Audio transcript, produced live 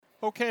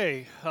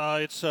Okay,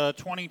 it's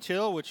 20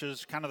 till, which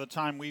is kind of the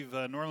time we've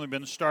normally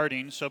been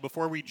starting. So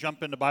before we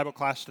jump into Bible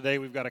class today,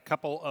 we've got a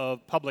couple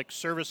of public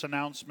service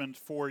announcements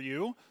for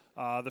you.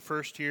 The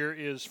first here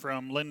is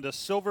from Linda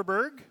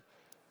Silverberg.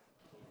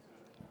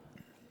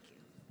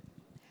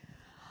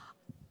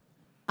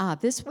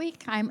 This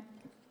week, I'm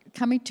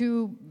coming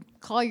to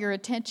call your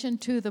attention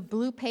to the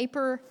blue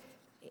paper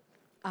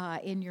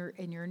in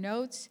your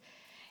notes.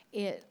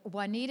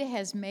 Juanita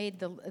has made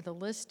the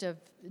list of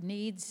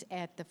needs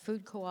at the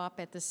food co-op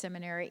at the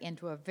seminary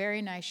into a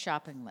very nice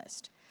shopping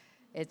list.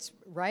 It's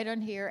right on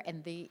here,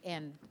 and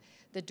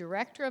the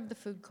director of the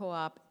food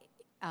co-op,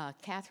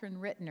 Catherine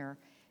Rittner,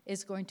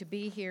 is going to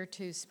be here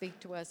to speak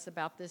to us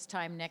about this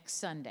time next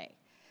Sunday.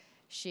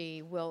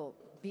 She will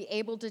be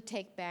able to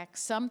take back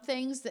some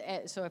things,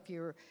 so if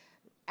you're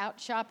out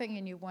shopping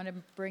and you want to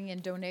bring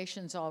in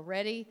donations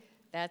already,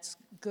 that's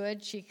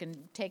good. She can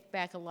take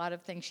back a lot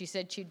of things. She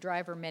said she'd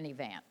drive her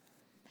minivan.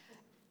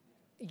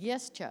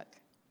 Yes, Chuck?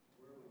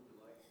 Where would you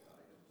like the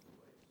items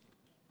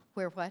placed?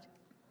 Where what?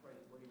 Where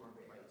do you want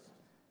them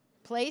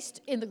placed?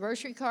 Placed in the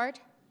grocery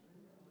cart?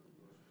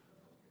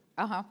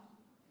 Uh-huh.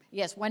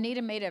 Yes,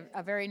 Juanita made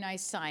a very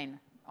nice sign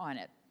on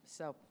it.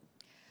 So,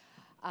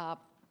 and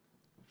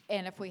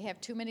if we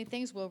have too many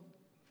things, we'll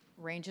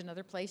arrange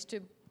another place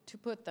to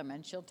put them,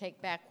 and she'll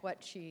take back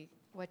what she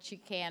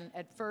can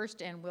at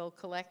first, and we'll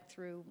collect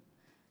through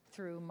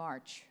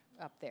March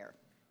up there.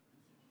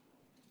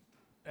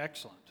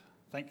 Excellent.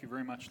 Thank you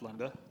very much,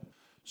 Linda.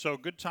 So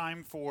good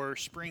time for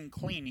spring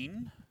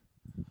cleaning.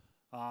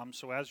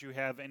 So as you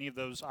have any of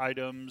those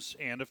items,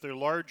 and if they're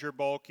large or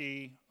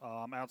bulky,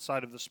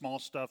 outside of the small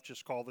stuff,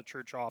 just call the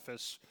church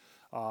office.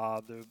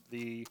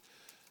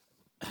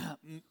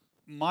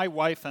 My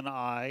wife and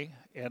I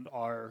and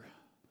our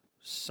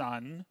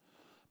son,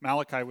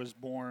 Malachi was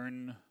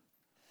born,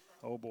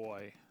 oh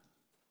boy,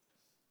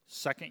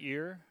 second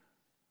year,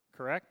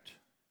 correct?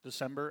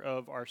 December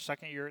of our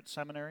second year at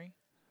seminary.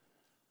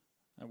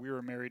 And we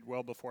were married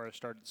well before I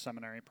started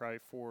seminary, probably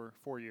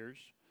four years.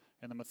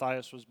 And then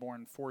Matthias was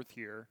born fourth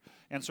year.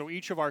 And so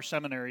each of our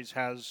seminaries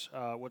has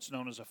what's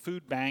known as a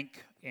food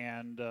bank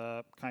and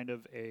kind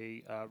of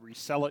a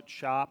resell it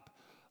shop,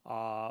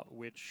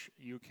 which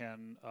you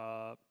can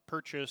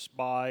purchase,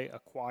 buy,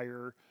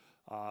 acquire,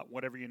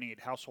 whatever you need,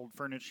 household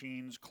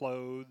furnishings,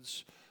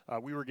 clothes.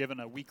 We were given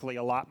a weekly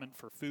allotment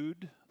for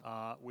food,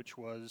 which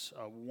was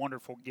a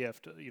wonderful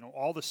gift. You know,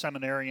 all the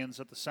seminarians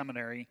at the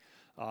seminary,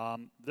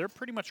 they're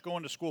pretty much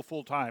going to school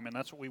full time, and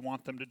that's what we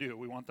want them to do.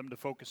 We want them to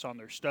focus on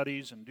their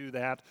studies and do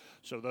that.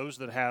 So those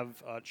that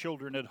have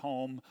children at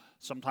home,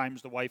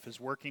 sometimes the wife is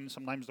working,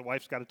 sometimes the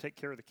wife's got to take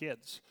care of the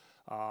kids.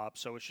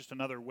 So it's just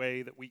another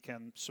way that we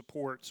can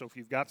support. So if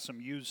you've got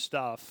some used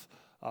stuff,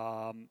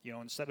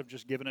 instead of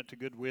just giving it to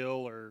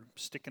Goodwill or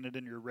sticking it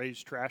in your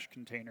raised trash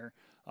container,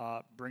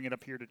 bring it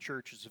up here to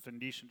church. It's in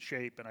decent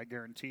shape, and I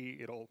guarantee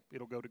it'll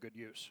go to good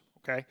use.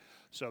 Okay,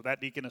 so that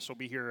deaconess will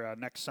be here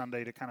next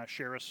Sunday to kind of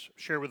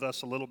share with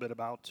us a little bit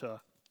about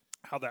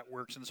how that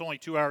works. And it's only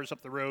 2 hours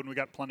up the road, and we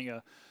got plenty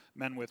of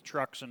men with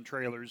trucks and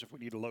trailers if we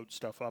need to load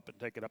stuff up and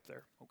take it up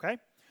there. Okay,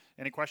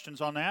 any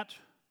questions on that?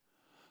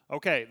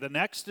 Okay, the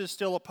next is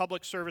still a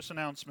public service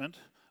announcement.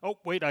 Oh,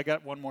 wait, I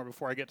got one more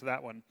before I get to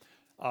that one.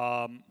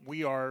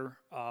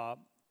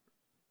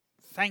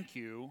 Thank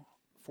you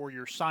for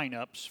your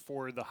sign-ups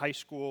for the high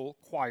school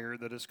choir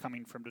that is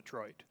coming from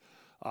Detroit.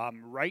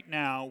 Right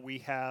now, we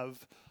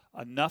have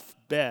enough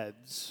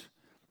beds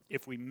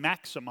if we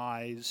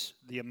maximize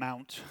the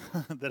amount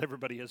that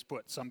everybody has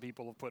put. Some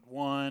people have put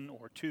one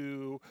or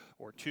two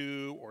or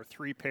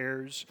three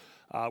pairs.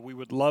 We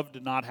would love to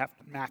not have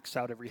to max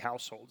out every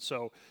household.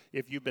 So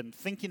if you've been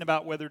thinking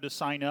about whether to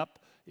sign up,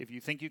 if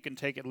you think you can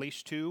take at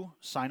least two,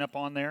 sign up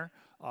on there.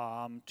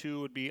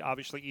 Two would be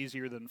obviously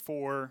easier than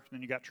four.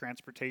 Then you got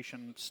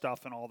transportation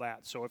stuff and all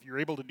that. So if you're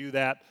able to do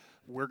that,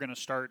 we're going to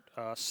start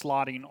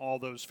slotting all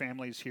those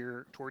families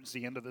here towards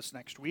the end of this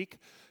next week.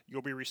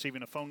 You'll be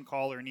receiving a phone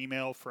call or an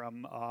email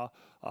from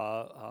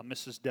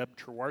Mrs. Deb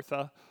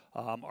Trewartha,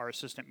 our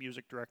assistant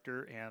music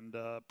director and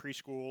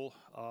preschool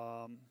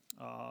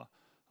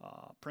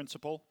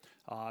principal.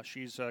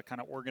 She's kind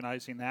of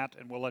organizing that,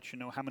 and we'll let you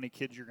know how many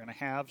kids you're going to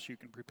have so you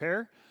can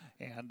prepare,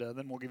 and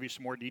then we'll give you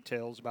some more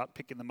details about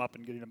picking them up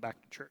and getting them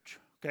back to church.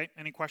 Okay,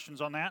 any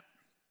questions on that?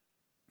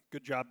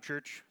 Good job,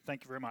 church.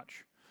 Thank you very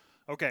much.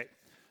 Okay,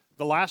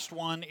 the last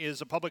one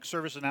is a public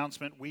service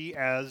announcement. We,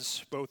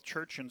 as both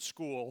church and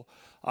school,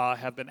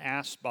 have been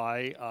asked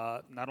by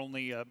not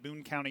only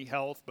Boone County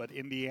Health, but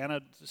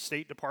Indiana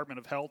State Department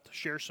of Health to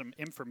share some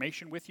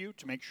information with you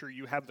to make sure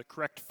you have the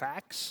correct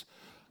facts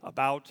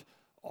about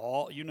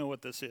you know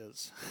what this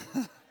is.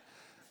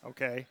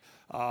 Okay,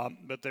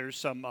 but there's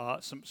some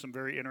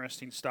very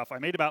interesting stuff. I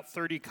made about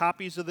 30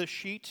 copies of this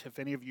sheet. If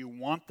any of you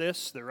want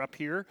this, they're up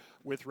here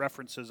with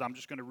references. I'm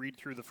just going to read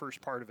through the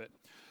first part of it.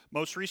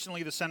 Most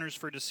recently, the Centers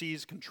for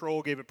Disease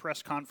Control gave a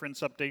press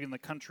conference updating the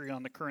country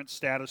on the current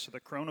status of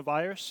the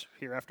coronavirus,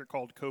 hereafter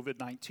called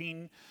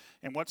COVID-19,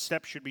 and what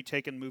steps should be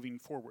taken moving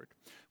forward.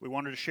 We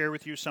wanted to share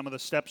with you some of the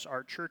steps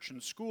our church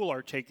and school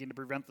are taking to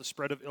prevent the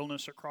spread of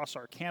illness across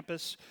our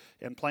campus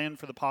and plan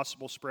for the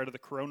possible spread of the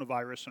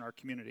coronavirus in our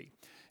community.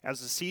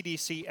 As the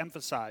CDC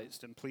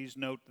emphasized, and please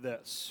note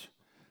this,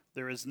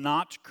 there is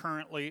not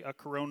currently a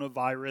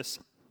coronavirus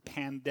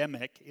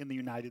pandemic in the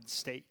United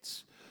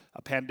States.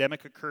 A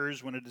pandemic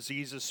occurs when a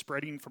disease is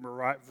spreading from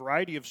a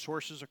variety of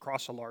sources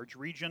across a large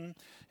region,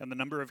 and the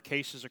number of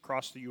cases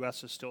across the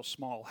U.S. is still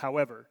small.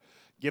 However,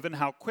 given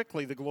how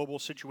quickly the global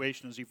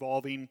situation is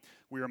evolving,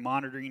 we are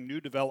monitoring new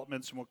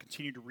developments and will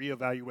continue to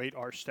reevaluate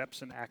our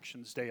steps and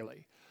actions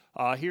daily.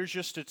 Here's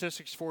just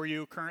statistics for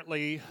you.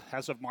 Currently,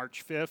 as of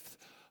March 5th,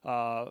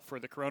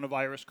 for the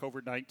coronavirus,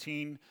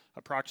 COVID-19,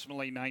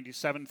 approximately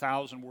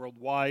 97,000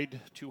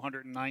 worldwide,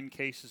 209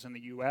 cases in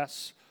the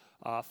U.S.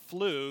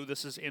 Flu,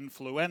 this is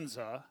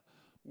influenza,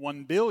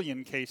 1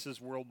 billion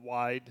cases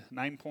worldwide,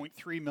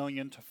 9.3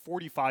 million to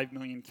 45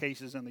 million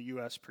cases in the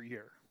U.S. per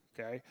year.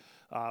 Okay,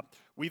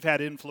 we've had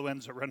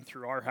influenza run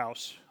through our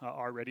house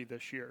already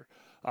this year.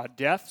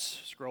 Deaths,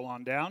 scroll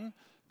on down.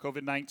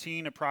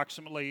 COVID-19,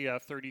 approximately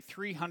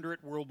 3,300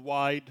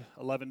 worldwide,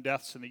 11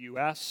 deaths in the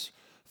U.S.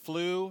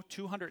 Flu,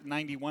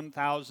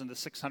 291,000 to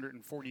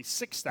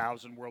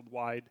 646,000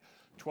 worldwide,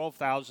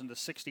 12,000 to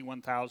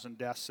 61,000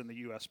 deaths in the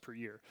U.S. per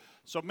year.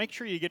 So make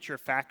sure you get your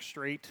facts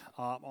straight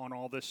on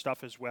all this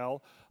stuff as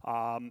well.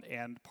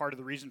 And part of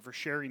the reason for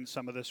sharing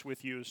some of this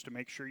with you is to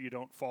make sure you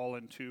don't fall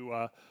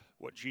into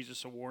what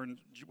Jesus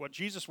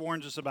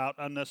warns us about,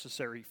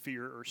 unnecessary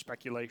fear or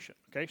speculation.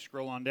 Okay,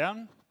 scroll on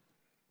down.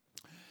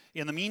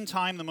 In the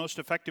meantime, the most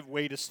effective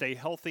way to stay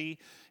healthy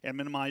and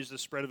minimize the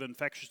spread of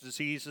infectious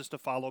disease is to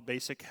follow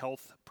basic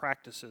health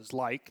practices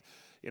like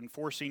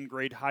enforcing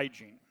great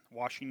hygiene,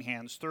 washing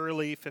hands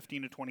thoroughly,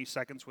 15 to 20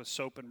 seconds with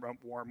soap and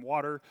warm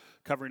water,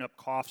 covering up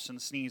coughs and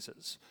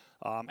sneezes.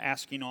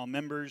 Asking all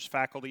members,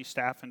 faculty,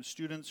 staff, and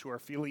students who are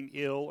feeling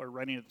ill or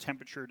running a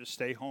temperature to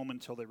stay home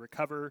until they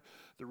recover.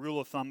 The rule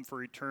of thumb for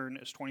return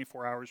is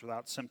 24 hours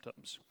without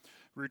symptoms.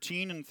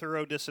 Routine and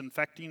thorough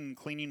disinfecting and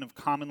cleaning of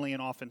commonly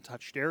and often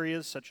touched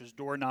areas such as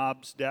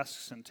doorknobs,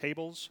 desks, and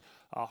tables.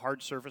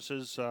 Hard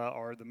surfaces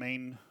are the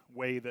main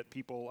way that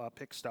people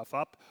pick stuff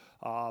up,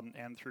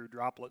 and through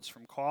droplets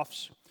from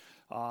coughs.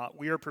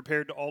 We are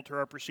prepared to alter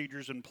our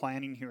procedures and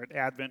planning here at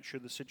Advent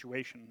should the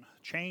situation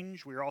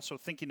change. We are also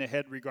thinking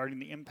ahead regarding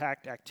the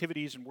impact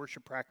activities and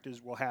worship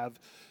practice will have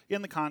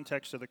in the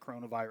context of the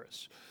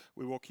coronavirus.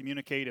 We will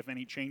communicate if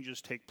any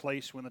changes take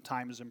place when the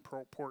time is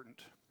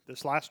important.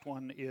 This last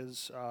one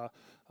is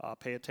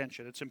pay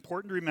attention. It's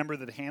important to remember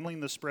that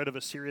handling the spread of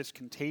a serious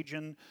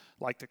contagion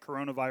like the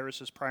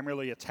coronavirus is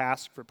primarily a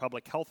task for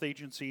public health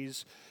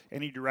agencies.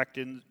 Any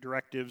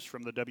directives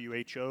from the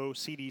WHO,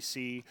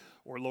 CDC,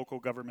 or local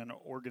government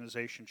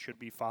organization should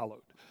be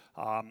followed.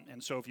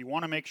 And so if you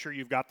want to make sure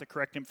you've got the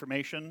correct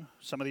information,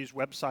 some of these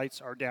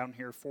websites are down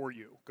here for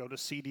you. Go to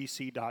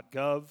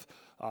cdc.gov,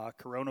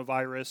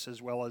 coronavirus,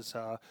 as well as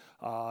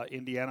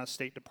Indiana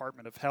State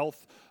Department of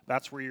Health.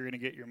 That's where you're going to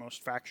get your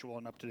most factual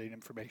and up-to-date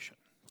information.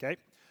 Okay?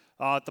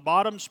 At the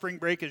bottom, spring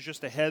break is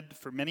just ahead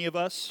for many of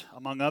us.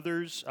 Among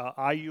others,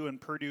 IU and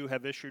Purdue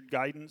have issued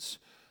guidance.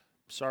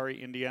 Sorry,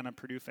 Indiana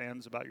Purdue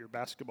fans, about your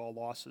basketball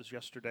losses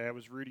yesterday. I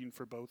was rooting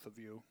for both of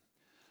you.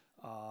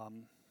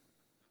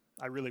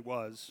 I really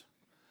was.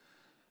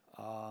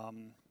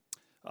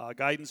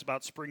 Guidance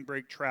about spring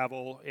break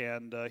travel,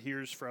 and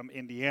here's from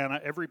Indiana.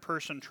 Every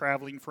person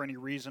traveling for any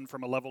reason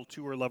from a level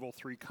 2 or level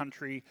 3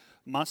 country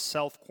must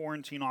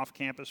self-quarantine off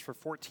campus for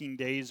 14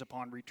 days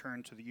upon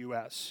return to the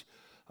U.S.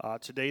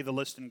 Today the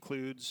list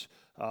includes,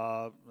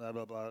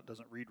 it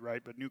doesn't read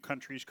right, but new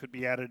countries could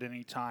be added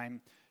any time,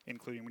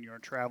 including when you're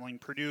traveling.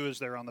 Purdue is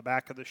there on the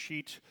back of the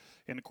sheet.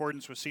 In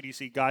accordance with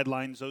CDC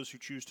guidelines, those who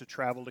choose to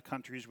travel to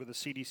countries with a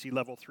CDC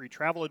Level 3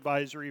 travel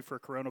advisory for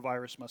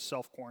coronavirus must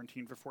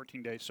self-quarantine for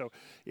 14 days. So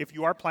if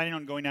you are planning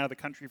on going out of the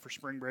country for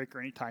spring break or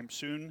anytime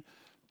soon,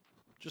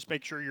 just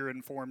make sure you're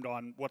informed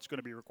on what's going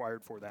to be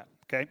required for that,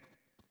 okay?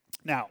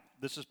 Now,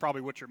 this is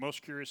probably what you're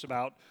most curious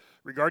about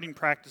regarding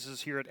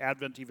practices here at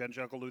Advent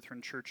Evangelical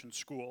Lutheran Church and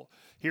School.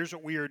 Here's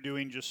what we are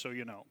doing, just so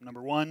you know.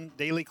 Number one,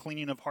 daily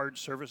cleaning of hard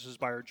surfaces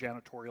by our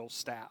janitorial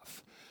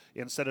staff.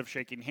 Instead of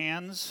shaking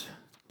hands,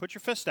 put your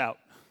fist out,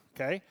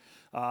 okay?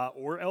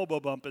 Or elbow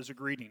bump as a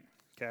greeting,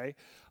 okay?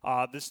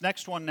 This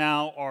next one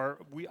now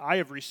I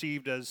have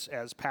received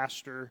as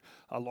pastor,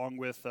 along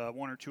with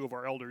one or two of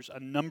our elders, a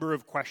number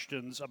of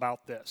questions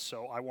about this.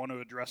 So I want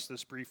to address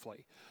this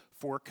briefly.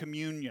 For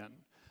communion.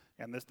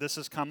 And this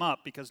has come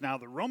up because now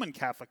the Roman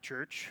Catholic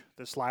Church,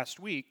 this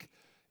last week,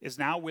 is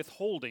now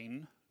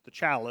withholding the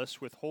chalice,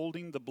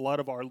 withholding the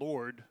blood of our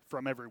Lord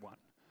from everyone.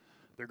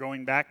 They're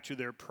going back to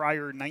their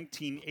prior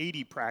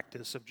 1980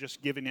 practice of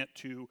just giving it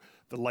to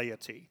the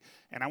laity.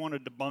 And I want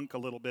to debunk a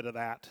little bit of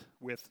that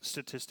with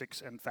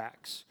statistics and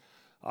facts.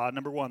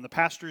 Number one, the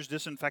pastors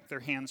disinfect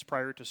their hands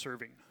prior to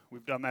serving.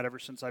 We've done that ever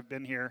since I've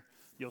been here.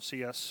 You'll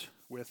see us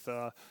with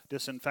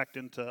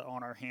disinfectant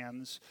on our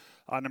hands.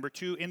 Number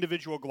 2,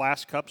 individual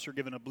glass cups are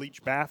given a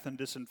bleach bath and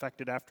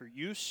disinfected after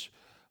use.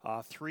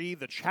 3,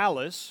 the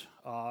chalice,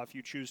 if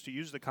you choose to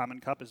use the common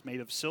cup, is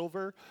made of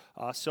silver.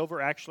 Silver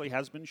actually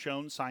has been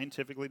shown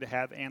scientifically to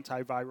have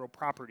antiviral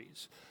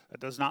properties. That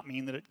does not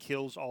mean that it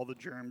kills all the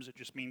germs, it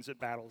just means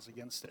it battles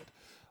against it.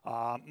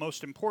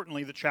 Most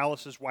importantly, the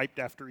chalice is wiped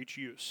after each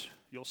use.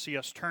 You'll see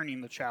us turning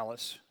the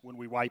chalice when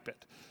we wipe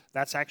it.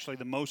 That's actually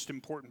the most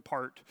important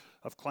part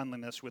of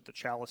cleanliness with the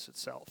chalice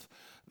itself.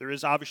 There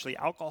is obviously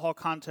alcohol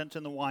content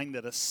in the wine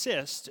that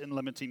assists in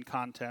limiting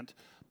content,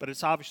 but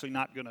it's obviously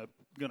not going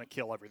to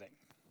kill everything,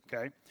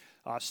 okay?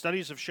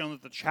 Studies have shown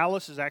that the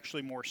chalice is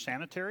actually more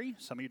sanitary.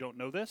 Some of you don't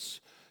know this.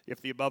 If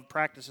the above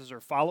practices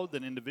are followed,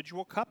 then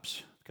individual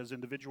cups, because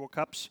individual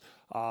cups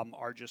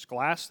are just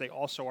glass, they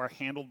also are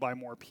handled by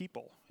more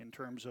people in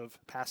terms of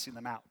passing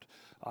them out.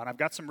 And I've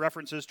got some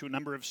references to a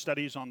number of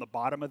studies on the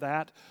bottom of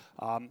that.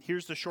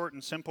 Here's the short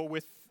and simple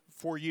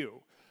for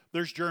you.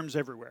 There's germs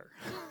everywhere,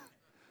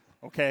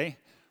 okay?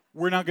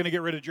 We're not going to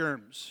get rid of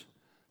germs.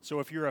 So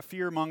if you're a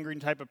fear-mongering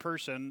type of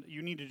person,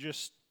 you need to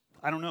just,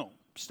 I don't know,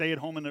 stay at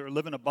home or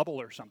live in a bubble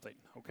or something,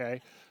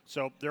 okay?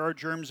 So there are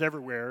germs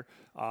everywhere.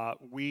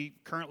 We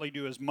currently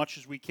do as much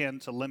as we can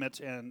to limit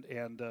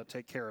and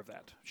take care of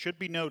that. Should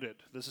be noted,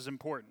 this is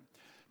important,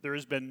 there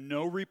has been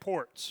no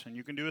reports, and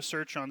you can do a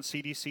search on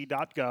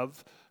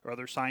cdc.gov or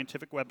other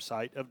scientific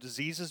website, of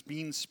diseases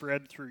being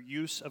spread through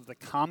use of the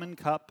common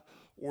cup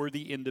or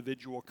the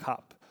individual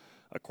cup.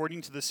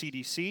 According to the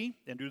CDC,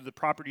 and due to the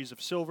properties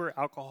of silver,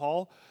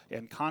 alcohol,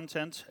 and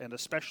content, and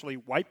especially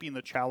wiping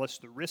the chalice,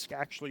 the risk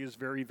actually is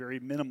very,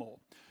 very minimal.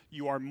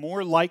 You are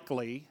more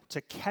likely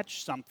to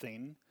catch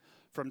something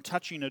from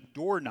touching a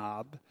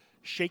doorknob,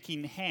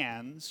 shaking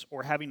hands,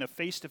 or having a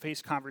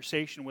face-to-face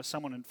conversation with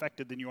someone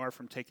infected than you are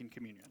from taking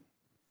communion.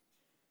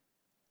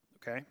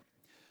 Okay?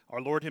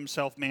 Our Lord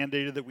himself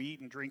mandated that we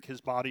eat and drink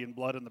his body and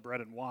blood in the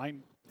bread and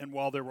wine. And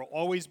while there will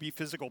always be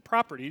physical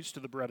properties to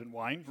the bread and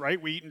wine,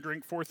 right? We eat and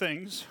drink 4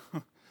 things.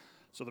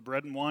 So the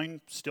bread and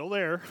wine, still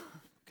there,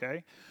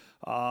 okay?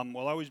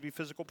 Will always be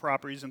physical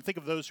properties. And think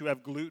of those who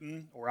have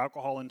gluten or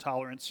alcohol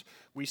intolerance.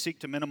 We seek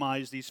to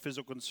minimize these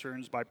physical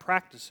concerns by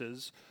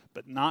practices,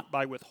 but not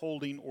by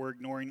withholding or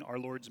ignoring our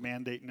Lord's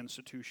mandate and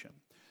institution.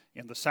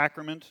 In the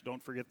sacrament,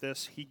 don't forget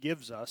this, he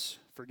gives us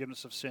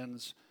forgiveness of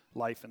sins,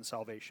 life, and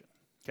salvation,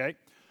 okay?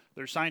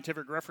 There's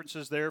scientific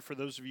references there for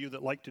those of you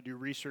that like to do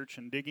research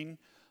and digging.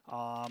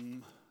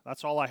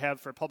 That's all I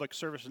have for public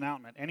service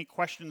announcement. Any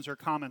questions or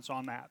comments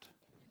on that?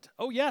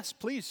 Oh, yes,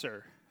 please,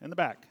 sir, in the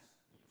back.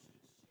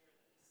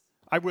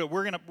 I will.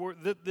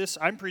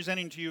 I'm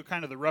presenting to you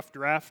kind of the rough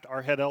draft.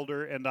 Our head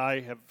elder and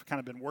I have kind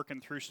of been working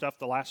through stuff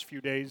the last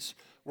few days.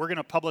 We're going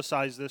to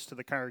publicize this to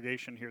the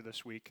congregation here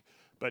this week.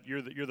 But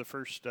you're the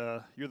first.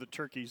 You're the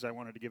turkeys I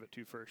wanted to give it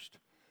to first.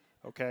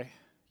 Okay.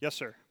 Yes,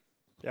 sir.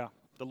 Yeah.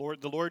 The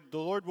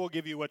Lord will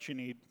give you what you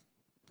need.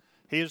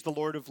 He is the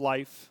Lord of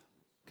life.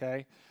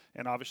 Okay,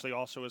 and obviously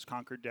also has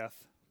conquered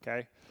death.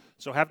 Okay,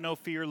 so have no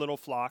fear, little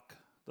flock.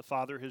 The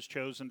Father has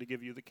chosen to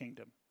give you the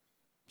kingdom.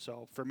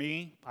 So for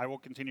me, I will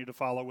continue to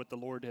follow what the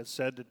Lord has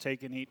said to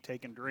take and eat,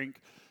 take and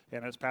drink.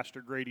 And as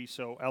Pastor Grady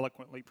so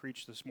eloquently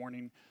preached this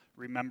morning,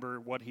 remember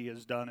what he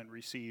has done and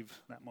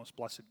receive that most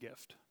blessed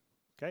gift.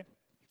 Okay?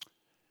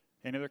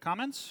 Any other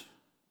comments?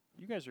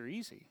 You guys are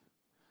easy.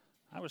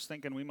 I was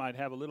thinking we might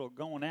have a little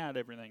going at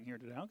everything here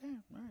today. Okay,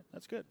 all right,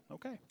 that's good.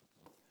 Okay.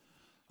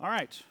 All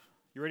right,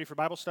 you ready for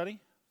Bible study?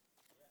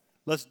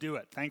 Let's do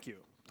it. Thank you.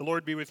 The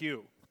Lord be with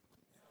you.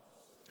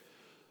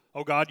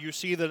 O God, you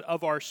see that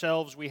of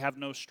ourselves we have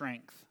no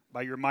strength.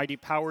 By your mighty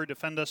power,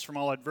 defend us from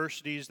all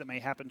adversities that may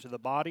happen to the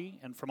body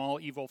and from all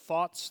evil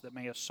thoughts that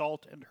may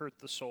assault and hurt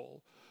the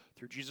soul.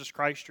 Through Jesus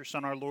Christ, your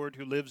Son, our Lord,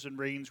 who lives and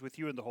reigns with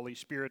you in the Holy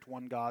Spirit,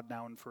 one God,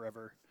 now and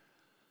forever.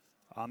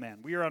 Amen.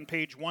 We are on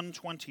page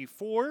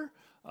 124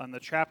 on the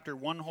chapter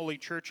One Holy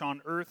Church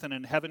on Earth and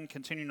in Heaven,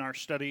 continuing our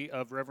study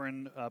of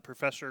Reverend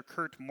Professor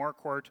Kurt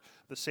Marquardt,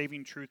 The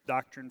Saving Truth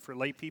Doctrine for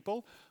Lay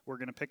People. We're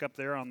going to pick up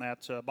there on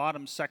that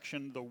bottom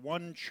section, the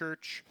one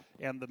church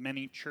and the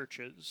many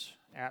churches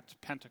at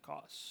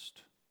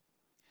Pentecost.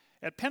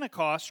 At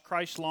Pentecost,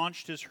 Christ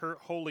launched his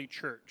holy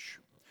church.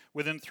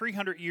 Within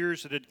 300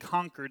 years, it had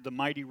conquered the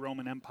mighty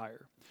Roman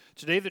Empire.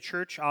 Today, the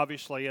church,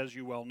 obviously, as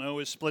you well know,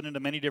 is split into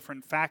many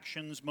different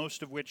factions,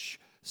 most of which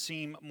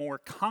seem more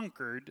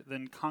conquered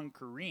than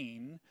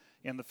conquering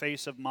in the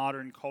face of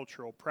modern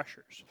cultural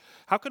pressures.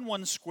 How can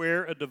one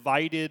square a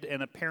divided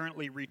and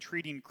apparently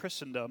retreating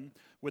Christendom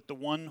with the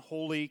one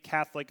holy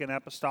Catholic and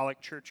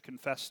Apostolic Church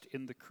confessed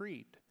in the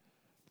Creed?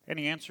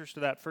 Any answers to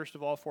that, first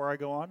of all, before I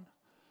go on?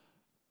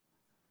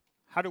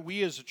 How do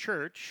we as a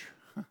church,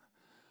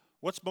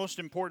 what's most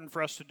important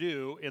for us to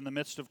do in the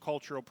midst of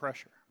cultural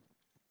pressure?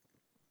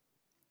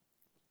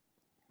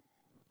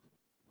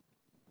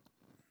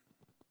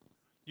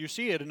 You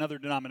see it in other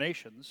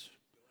denominations.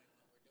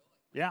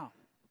 Yeah.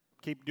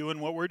 Keep doing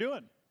what we're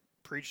doing.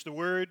 Preach the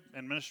word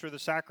and minister the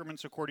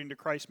sacraments according to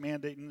Christ's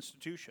mandate and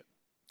institution.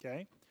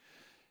 Okay?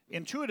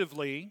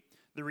 Intuitively,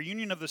 The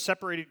reunion of the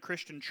separated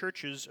Christian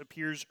churches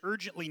appears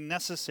urgently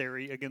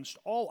necessary against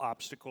all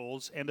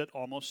obstacles and at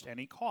almost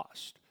any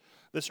cost.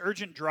 This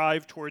urgent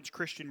drive towards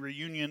Christian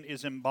reunion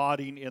is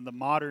embodied in the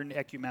modern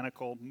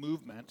ecumenical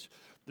movement,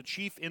 the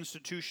chief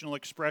institutional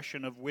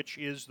expression of which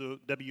is the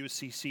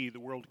WCC, the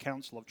World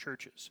Council of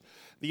Churches.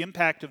 The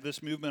impact of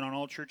this movement on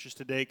all churches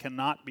today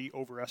cannot be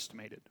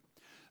overestimated.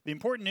 The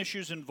important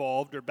issues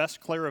involved are best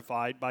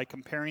clarified by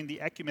comparing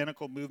the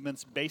ecumenical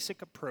movement's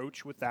basic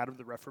approach with that of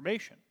the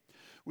Reformation.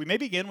 We may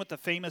begin with the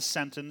famous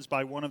sentence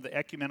by one of the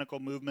ecumenical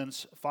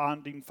movement's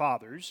founding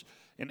fathers,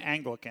 an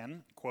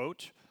Anglican,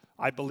 quote,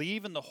 "I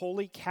believe in the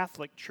Holy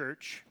Catholic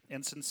Church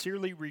and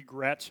sincerely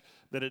regret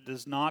that it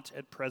does not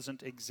at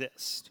present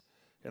exist."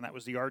 And that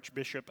was the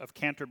Archbishop of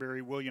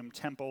Canterbury, William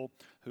Temple,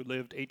 who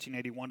lived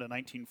 1881 to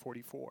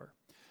 1944.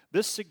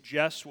 This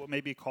suggests what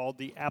may be called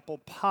the apple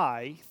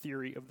pie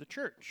theory of the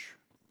church.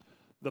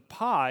 The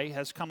pie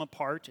has come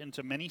apart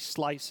into many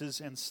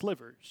slices and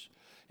slivers,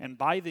 and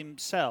by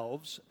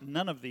themselves,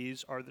 none of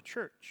these are the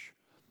church.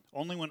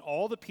 Only when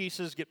all the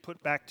pieces get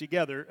put back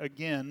together,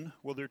 again,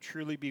 will there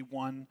truly be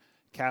one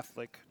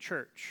Catholic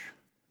Church.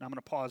 Now I'm going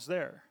to pause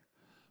there.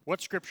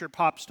 What scripture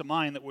pops to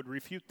mind that would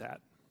refute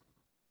that?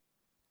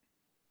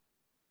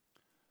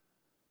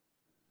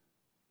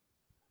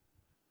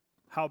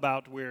 How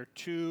about where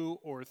 2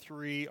 or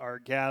 3 are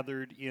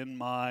gathered in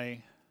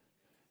my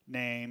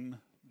name,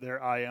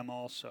 there I am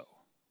also.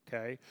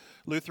 Okay?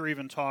 Luther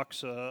even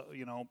talks,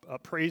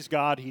 praise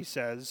God, he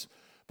says,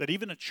 that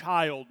even a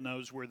child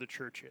knows where the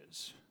church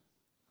is,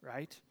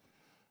 right?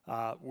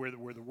 Where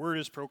the word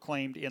is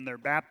proclaimed in their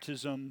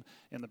baptism,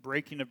 in the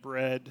breaking of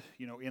bread,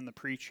 in the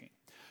preaching.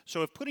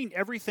 So if putting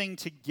everything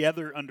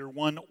together under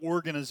one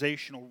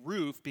organizational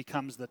roof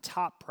becomes the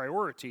top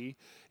priority,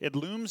 it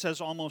looms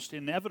as almost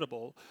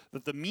inevitable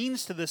that the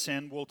means to this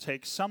end will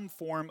take some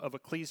form of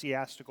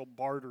ecclesiastical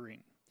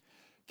bartering.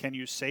 Can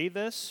you say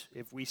this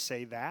if we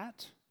say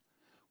that?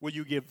 Will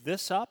you give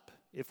this up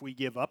if we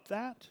give up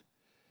that?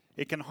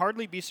 It can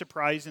hardly be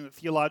surprising that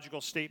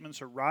theological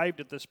statements arrived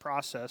at this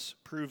process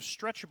prove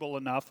stretchable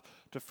enough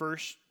to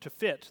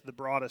fit the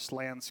broadest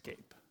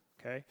landscape.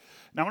 Okay.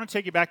 Now I want to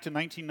take you back to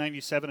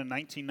 1997 and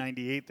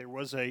 1998. There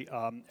was a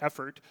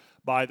effort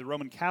by the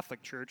Roman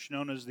Catholic Church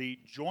known as the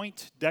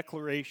Joint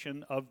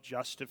Declaration of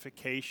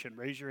Justification.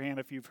 Raise your hand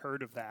if you've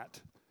heard of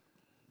that.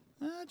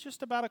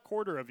 Just about a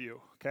quarter of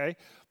you. Okay.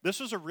 This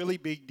was a really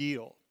big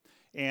deal.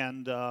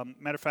 And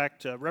matter of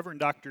fact, Reverend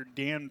Dr.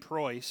 Dan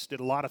Preuss did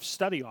a lot of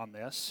study on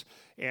this,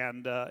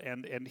 and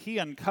he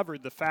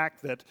uncovered the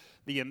fact that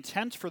the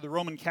intent for the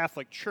Roman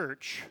Catholic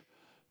Church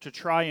to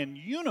try and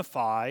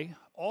unify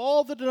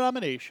all the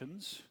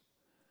denominations,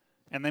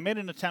 and they made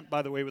an attempt,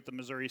 by the way, with the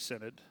Missouri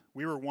Synod.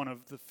 We were one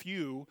of the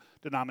few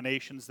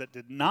denominations that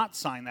did not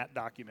sign that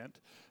document.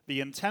 The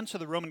intent of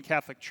the Roman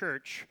Catholic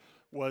Church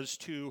was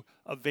to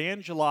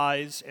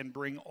evangelize and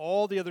bring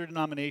all the other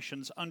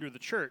denominations under the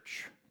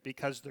church,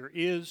 because there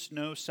is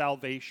no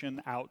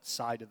salvation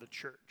outside of the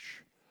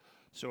church.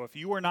 So if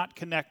you are not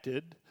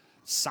connected,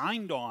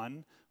 signed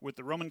on with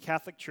the Roman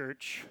Catholic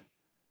Church,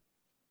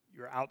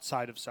 you're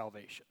outside of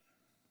salvation.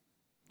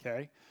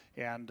 Okay?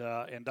 And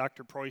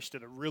Dr. Preuss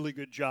did a really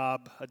good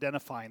job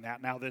identifying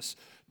that. Now, this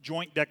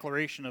joint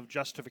declaration of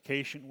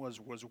justification was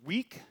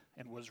weak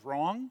and was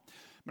wrong.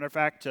 Matter of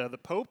fact, the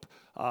Pope,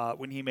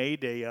 when he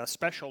made a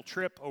special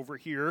trip over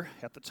here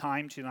at the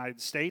time to the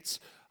United States,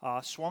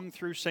 swung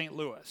through St.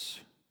 Louis.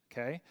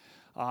 Okay?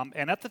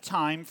 And at the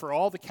time, for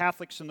all the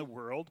Catholics in the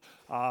world,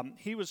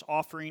 he was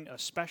offering a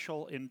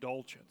special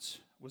indulgence.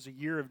 It was a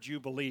year of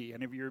Jubilee.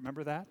 Any of you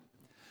remember that?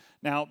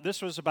 Now,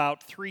 this was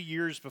about 3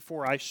 years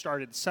before I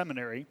started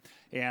seminary,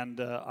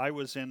 and I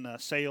was in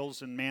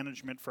sales and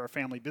management for our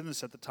family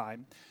business at the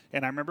time.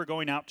 And I remember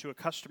going out to a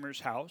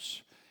customer's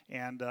house,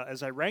 and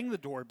as I rang the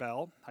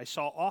doorbell, I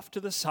saw off to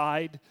the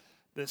side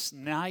this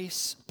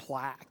nice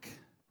plaque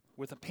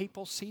with a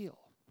papal seal.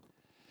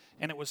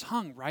 And it was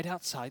hung right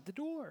outside the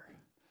door.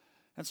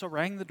 And so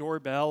rang the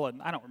doorbell,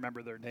 and I don't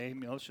remember their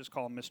name. Let's just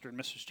call them Mr. and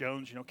Mrs.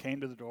 Jones.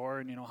 Came to the door,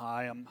 and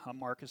hi, I'm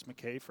Marcus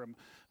McKay from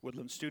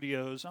Woodland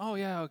Studios. Oh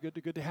yeah,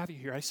 good to have you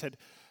here. I said,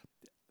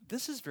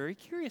 this is very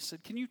curious. I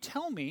said, can you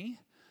tell me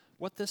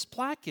what this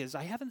plaque is?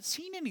 I haven't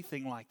seen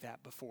anything like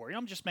that before.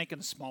 I'm just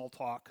making small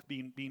talk,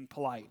 being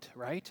polite,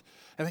 right?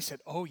 And they said,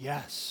 oh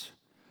yes,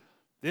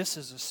 this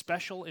is a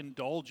special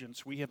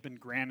indulgence we have been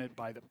granted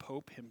by the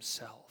Pope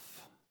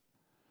himself.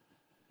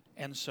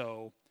 And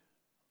so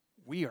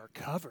we are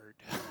covered.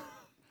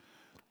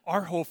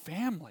 Our whole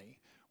family,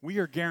 we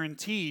are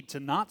guaranteed to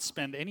not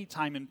spend any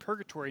time in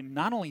purgatory.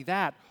 Not only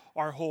that,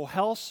 our whole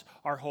house,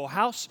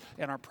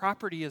 and our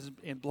property is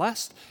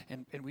blessed,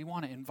 and we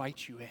want to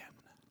invite you in.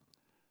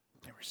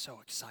 They were so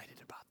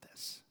excited about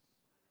this,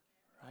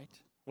 right?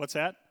 What's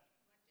that?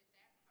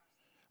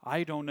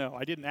 I don't know.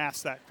 I didn't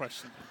ask that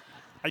question.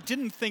 I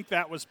didn't think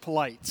that was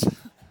polite.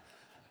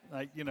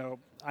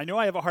 I know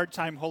I have a hard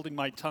time holding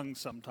my tongue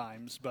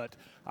sometimes, but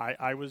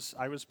I was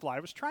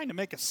trying to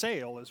make a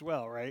sale as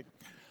well, right?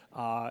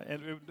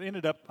 And I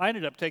ended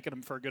up taking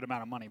them for a good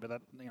amount of money, but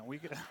that we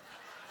could.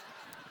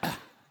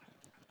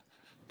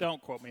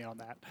 Don't quote me on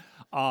that.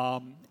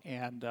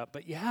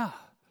 But yeah.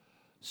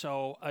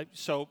 So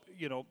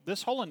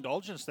this whole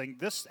indulgence thing,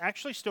 this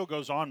actually still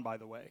goes on, by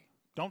the way.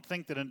 Don't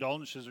think that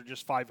indulgences are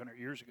just 500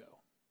 years ago.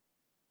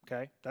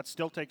 Okay? That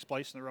still takes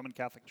place in the Roman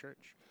Catholic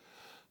Church.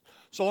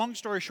 So long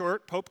story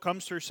short, Pope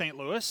comes through St.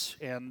 Louis,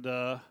 and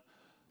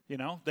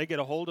they get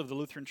a hold of the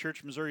Lutheran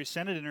Church Missouri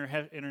Synod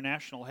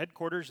international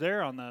headquarters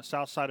there on the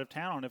south side of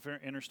town on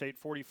Interstate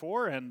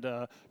 44.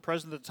 And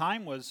president at the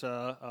time was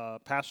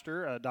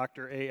Pastor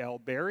Dr. A.L.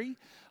 Berry.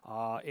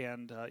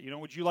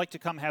 Would you like to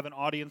come have an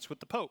audience with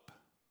the Pope?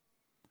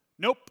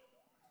 Nope.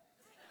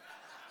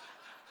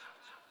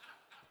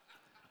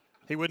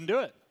 He wouldn't do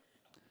it.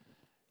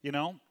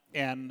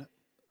 And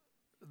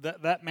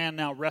that man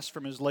now rests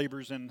from his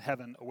labors in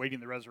heaven, awaiting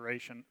the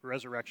resurrection.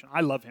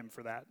 I love him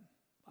for that.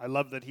 I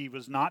love that he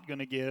was not going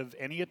to give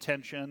any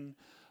attention.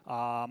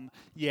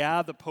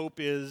 The Pope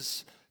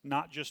is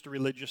not just a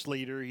religious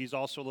leader. He's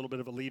also a little bit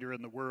of a leader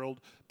in the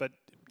world. But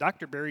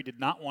Dr. Berry did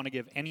not want to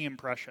give any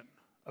impression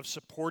of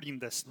supporting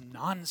this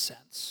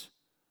nonsense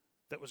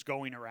that was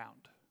going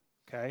around.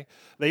 Okay?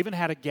 They even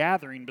had a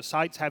gathering,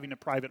 besides having a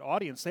private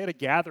audience, they had a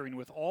gathering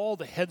with all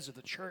the heads of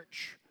the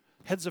church,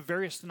 heads of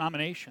various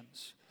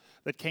denominations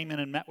that came in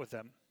and met with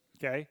them.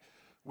 Okay?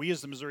 We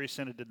as the Missouri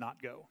Synod did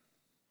not go.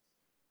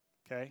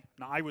 Okay?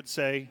 Now I would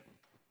say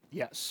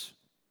yes.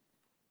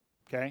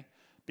 Okay?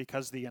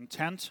 Because the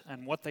intent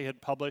and what they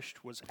had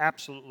published was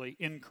absolutely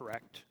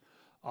incorrect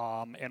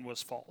and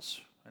was false.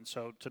 And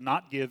so to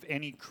not give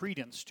any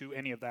credence to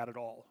any of that at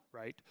all,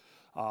 right?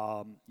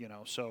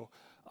 So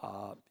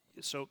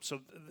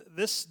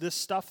this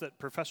stuff that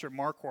Professor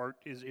Marquardt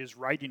is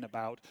writing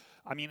about,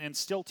 and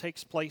still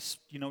takes place,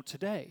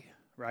 today,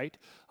 right?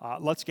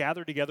 Let's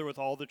gather together with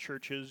all the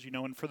churches,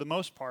 and for the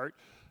most part,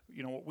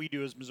 what we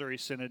do as Missouri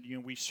Synod,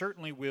 we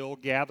certainly will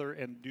gather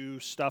and do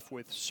stuff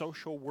with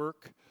social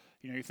work.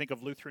 You think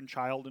of Lutheran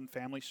Child and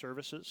Family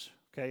Services,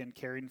 okay, and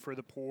caring for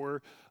the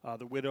poor,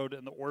 the widowed,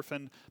 and the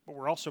orphan, but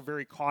we're also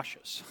very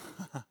cautious.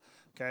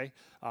 Okay,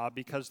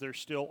 because there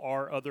still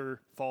are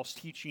other false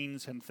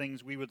teachings and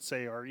things we would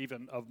say are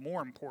even of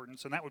more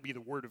importance, and that would be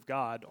the Word of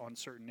God on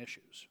certain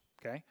issues.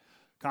 Okay,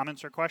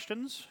 comments or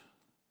questions?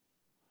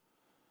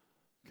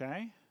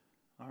 Okay,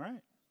 all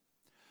right.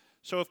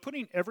 So if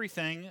putting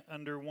everything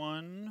under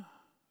one,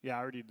 I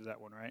already did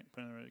that one, right?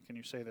 Can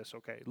you say this?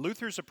 Okay,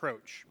 Luther's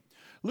approach.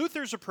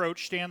 Luther's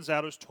approach stands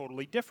out as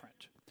totally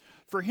different.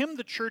 For him,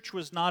 the church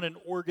was not an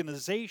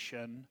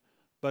organization,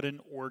 but an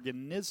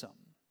organism.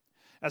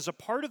 As a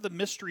part of the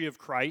mystery of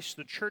Christ,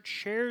 the church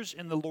shares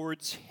in the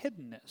Lord's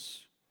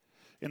hiddenness.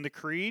 In the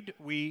Creed,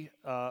 we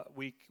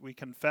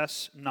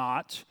confess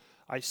not,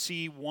 I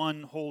see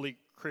one holy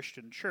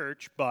Christian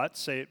church, but,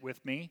 say it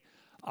with me,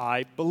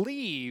 I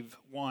believe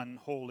one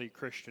holy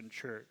Christian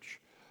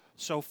church.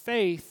 So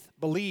faith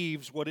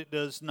believes what it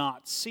does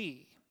not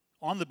see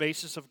on the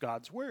basis of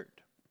God's word.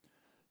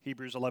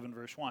 Hebrews 11,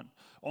 verse 1.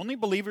 Only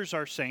believers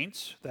are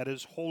saints, that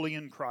is, holy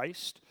in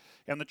Christ,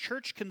 and the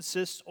church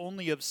consists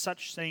only of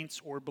such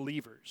saints or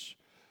believers.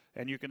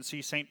 And you can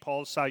see St.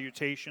 Paul's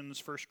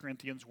salutations, 1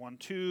 Corinthians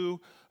 1:2,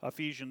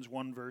 Ephesians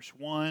 1, verse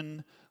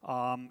 1.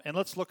 And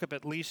let's look up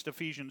at least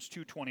Ephesians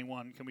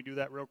 2:21. Can we do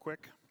that real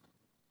quick?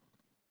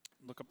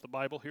 Look up the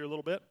Bible here a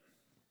little bit.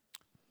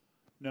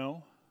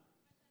 No?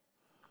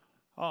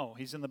 Oh,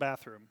 he's in the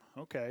bathroom.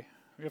 Okay.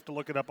 You have to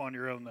look it up on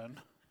your own then.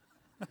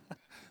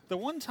 The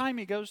one time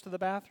he goes to the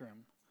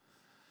bathroom.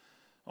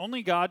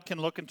 Only God can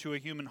look into a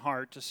human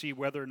heart to see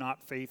whether or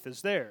not faith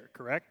is there,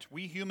 correct?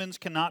 We humans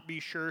cannot be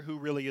sure who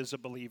really is a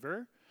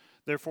believer,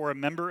 therefore a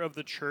member of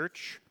the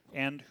church,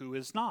 and who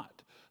is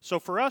not. So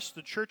for us,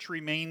 the church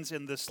remains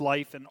in this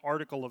life an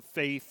article of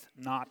faith,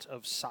 not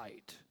of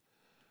sight.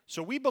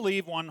 So we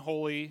believe one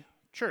holy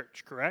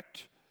church,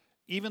 correct?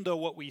 Even though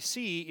what we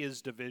see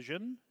is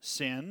division,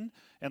 sin,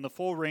 and the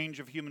full range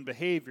of human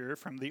behavior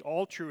from the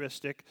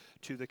altruistic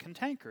to the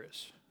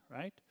cantankerous,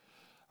 right?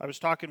 I was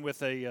talking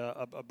with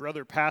a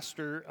brother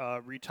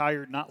pastor,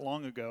 retired not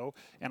long ago,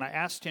 and I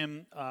asked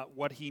him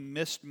what he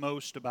missed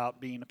most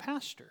about being a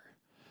pastor.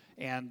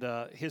 And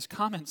his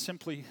comment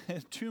simply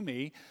to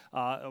me,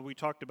 we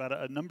talked about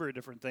a number of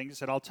different things,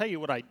 said, I'll tell you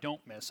what I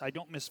don't miss. I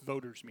don't miss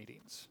voters'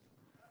 meetings.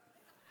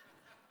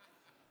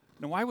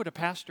 Now, why would a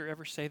pastor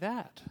ever say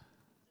that?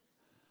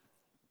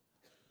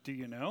 Do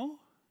you know?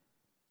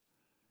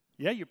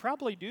 Yeah, you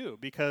probably do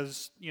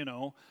because,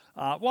 to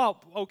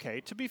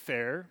be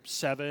fair,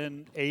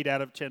 7, 8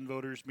 out of 10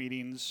 voters'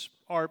 meetings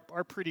are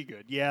pretty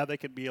good. Yeah, they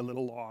could be a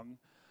little long.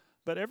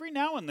 But every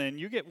now and then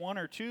you get one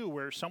or two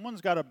where someone's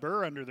got a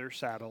burr under their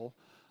saddle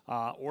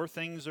or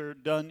things are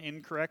done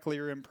incorrectly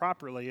or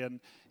improperly.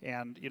 And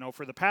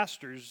for the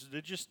pastors,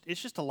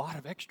 it's just a lot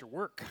of extra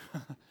work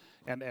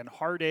and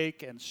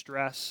heartache and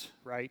stress,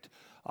 right?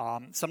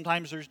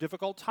 Sometimes there's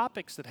difficult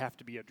topics that have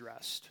to be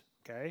addressed,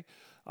 okay?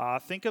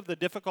 Think of the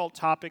difficult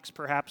topics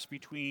perhaps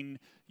between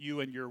you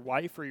and your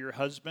wife or your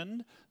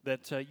husband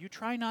that you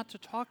try not to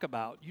talk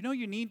about. You know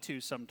you need to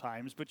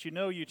sometimes, but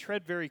you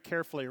tread very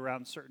carefully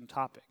around certain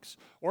topics.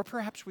 Or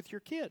perhaps with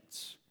your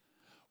kids,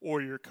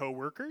 or your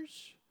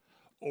coworkers,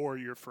 or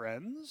your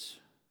friends.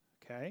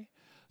 Okay?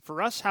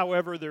 For us,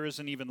 however, there is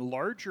an even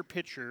larger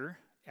picture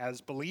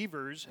as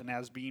believers and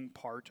as being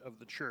part of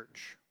the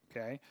church.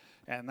 Okay?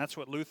 And that's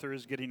what Luther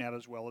is getting at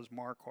as well as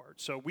Marquardt.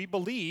 So we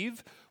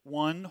believe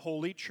one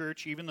holy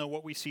church, even though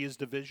what we see is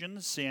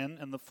division, sin,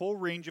 and the full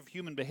range of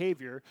human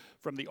behavior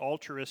from the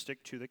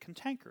altruistic to the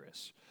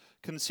cantankerous.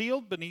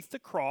 Concealed beneath the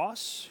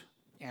cross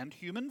and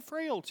human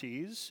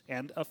frailties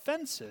and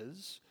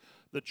offenses,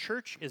 the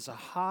church is a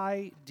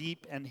high,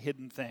 deep, and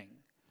hidden thing.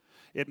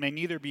 It may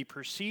neither be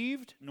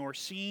perceived nor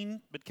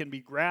seen, but can be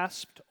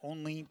grasped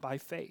only by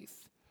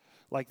faith.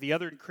 Like the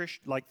other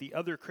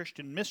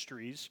Christian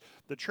mysteries,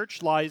 the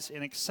church lies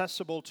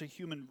inaccessible to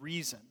human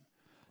reason,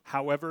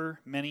 however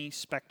many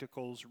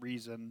spectacles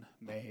reason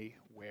may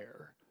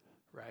wear.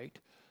 Right?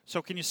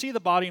 So can you see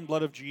the body and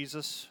blood of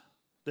Jesus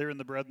there in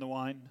the bread and the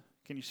wine?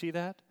 Can you see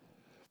that?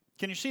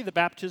 Can you see the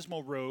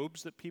baptismal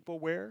robes that people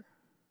wear?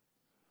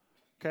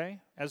 Okay,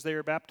 as they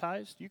are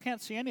baptized? You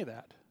can't see any of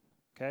that.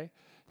 Okay?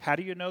 How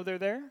do you know they're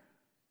there?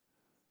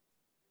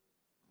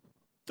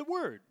 The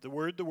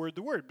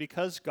Word,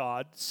 because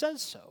God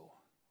says so.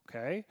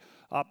 Okay?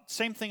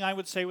 Same thing I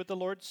would say with the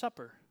Lord's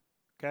Supper.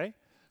 Okay?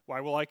 Why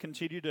will I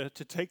continue to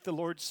take the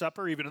Lord's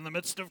Supper even in the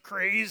midst of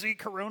crazy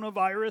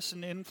coronavirus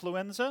and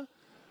influenza?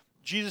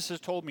 Jesus has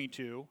told me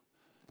to,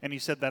 and he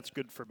said that's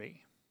good for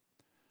me.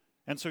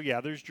 And so,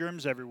 yeah, there's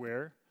germs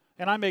everywhere,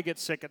 and I may get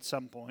sick at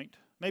some point.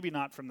 Maybe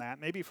not from that,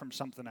 maybe from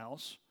something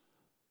else.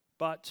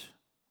 But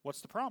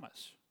what's the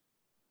promise?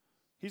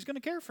 He's going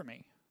to care for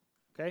me.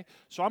 Okay?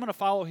 So I'm going to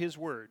follow his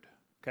word,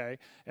 okay,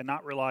 and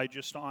not rely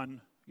just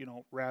on,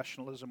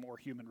 rationalism or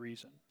human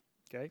reason.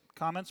 Okay?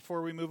 Comments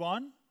before we move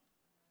on?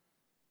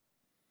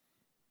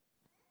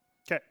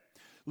 Okay.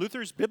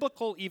 Luther's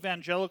biblical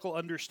evangelical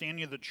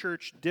understanding of the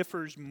church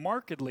differs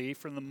markedly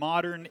from the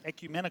modern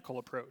ecumenical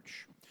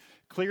approach.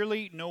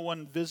 Clearly, no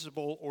one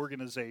visible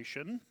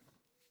organization,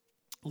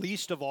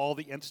 least of all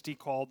the entity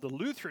called the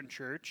Lutheran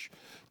Church,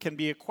 can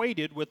be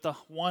equated with the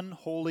one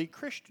holy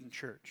Christian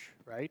church,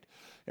 right?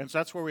 And so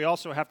that's where we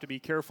also have to be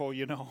careful,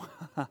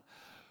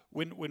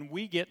 when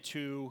we get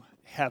to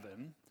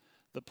heaven,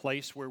 the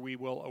place where we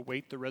will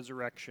await the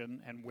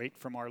resurrection and wait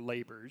from our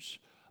labors,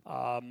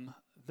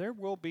 there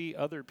will be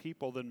other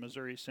people than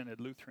Missouri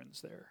Synod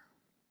Lutherans there.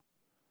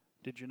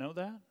 Did you know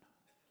that?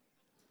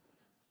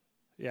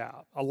 Yeah,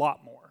 a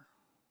lot more.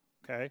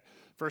 Okay.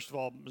 First of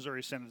all,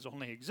 Missouri Synod has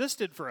only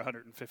existed for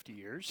 150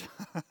 years.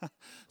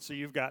 So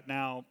you've got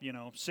now,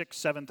 6,000,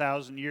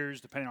 7,000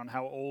 years, depending on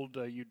how old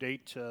you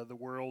date the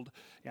world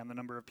and the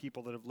number of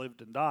people that have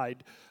lived and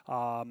died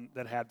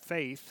that had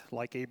faith,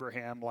 like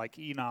Abraham, like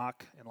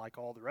Enoch, and like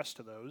all the rest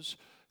of those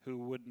who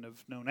wouldn't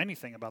have known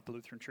anything about the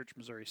Lutheran Church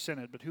Missouri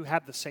Synod, but who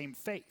had the same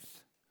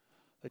faith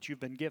that you've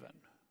been given.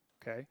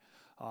 Okay.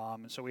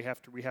 And so we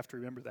have to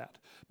remember that.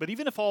 But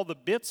even if all the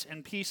bits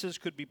and pieces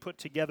could be put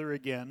together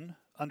again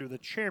under the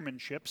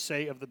chairmanship,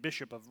 say, of the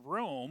Bishop of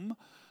Rome,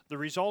 the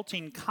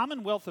resulting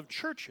commonwealth of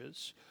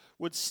churches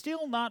would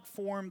still not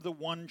form the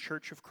one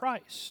Church of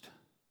Christ,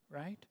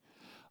 right?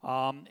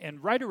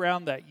 And right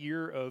around that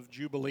year of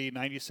Jubilee,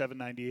 97,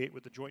 98,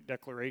 with the Joint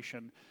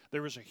Declaration,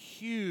 there was a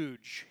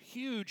huge,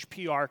 huge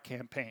PR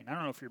campaign. I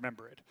don't know if you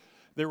remember it.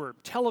 There were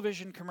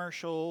television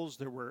commercials,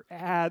 there were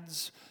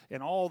ads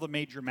in all the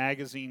major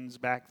magazines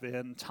back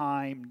then,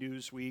 Time,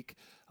 Newsweek.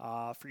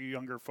 For you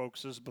younger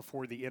folks, this is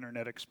before the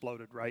internet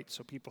exploded, right?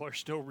 So people are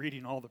still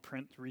reading all the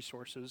print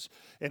resources.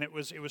 And it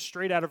was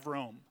straight out of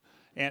Rome.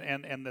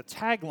 And the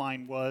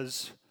tagline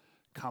was,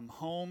 "Come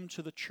home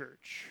to the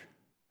church."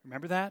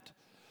 Remember that?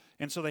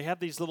 And so they had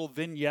these little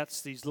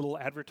vignettes, these little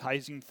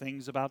advertising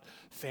things about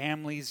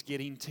families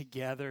getting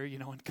together,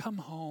 and come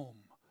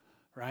home,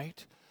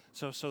 right?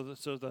 So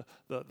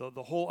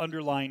the whole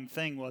underlying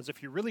thing was,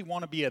 if you really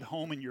want to be at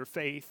home in your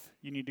faith,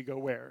 you need to go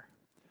where?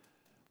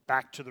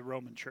 Back to the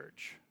Roman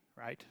Church,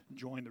 right?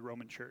 Join the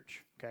Roman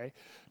Church, okay?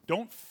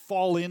 Don't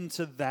fall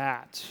into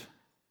that,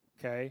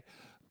 okay?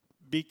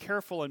 Be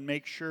careful and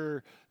make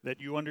sure that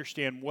you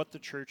understand what the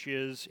church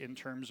is in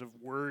terms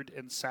of word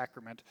and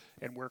sacrament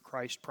and where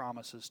Christ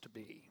promises to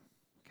be,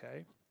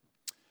 okay?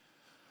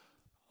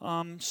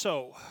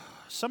 So,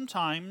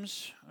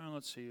 sometimes,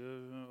 let's see,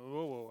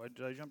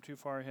 did I jump too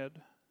far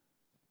ahead?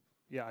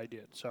 Yeah, I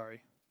did,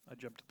 sorry. I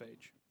jumped the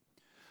page.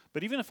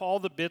 But even if all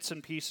the bits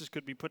and pieces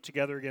could be put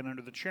together again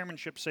under the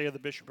chairmanship, say, of the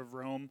Bishop of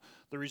Rome,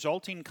 the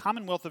resulting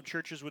commonwealth of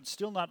churches would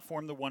still not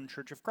form the one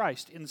Church of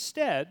Christ.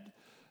 Instead,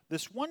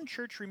 this one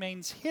church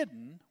remains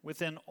hidden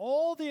within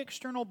all the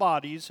external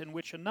bodies in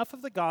which enough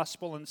of the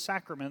gospel and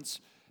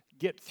sacraments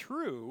get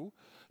through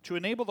to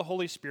enable the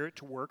Holy Spirit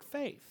to work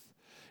faith,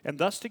 and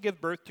thus to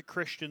give birth to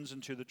Christians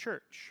and to the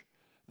church.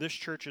 This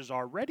church is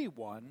already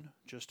one,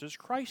 just as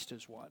Christ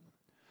is one.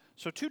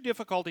 So two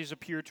difficulties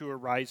appear to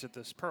arise at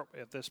this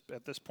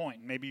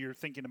point. Maybe you're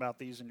thinking about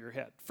these in your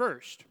head.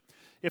 First,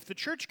 if the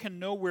church can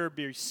nowhere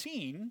be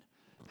seen,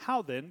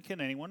 how then can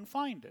anyone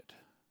find it?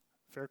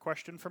 Fair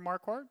question from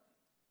Marquardt?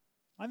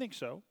 I think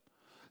so.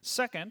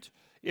 Second,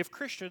 if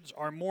Christians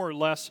are more or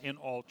less in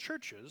all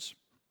churches,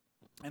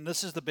 and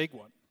this is the big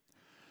one,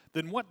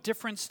 then what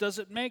difference does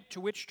it make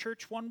to which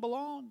church one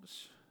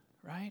belongs,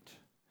 right?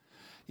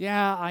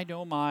 Yeah, I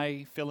know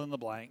my fill in the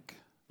blank,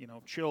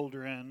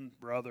 children,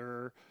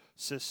 brother,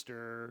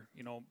 sister,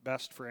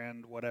 best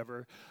friend,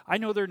 whatever. I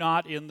know they're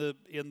not in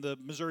the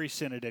Missouri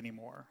Synod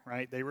anymore,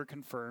 right? They were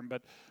confirmed,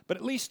 but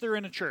at least they're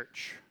in a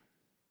church.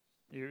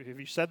 Have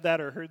you said that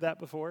or heard that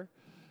before?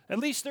 At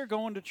least they're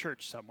going to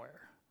church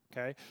somewhere.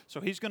 Okay, so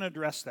he's going to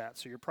address that.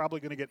 So you're probably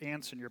going to get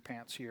ants in your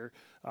pants here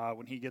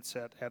when he gets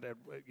at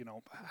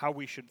how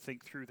we should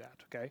think through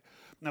that. Okay,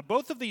 now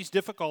both of these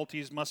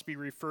difficulties must be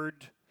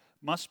referred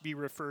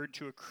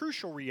to a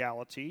crucial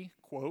reality.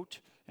 Quote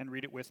and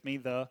read it with me: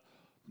 the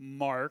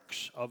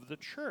marks of the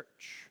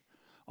church.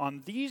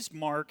 On these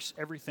marks,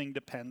 everything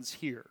depends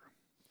here.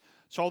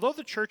 So although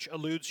the church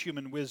eludes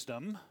human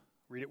wisdom,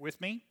 read it with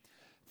me.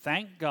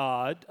 Thank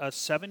God a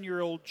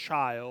 7-year-old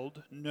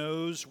child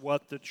knows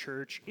what the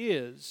church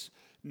is,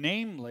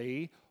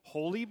 namely,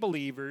 holy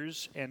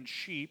believers and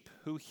sheep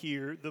who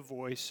hear the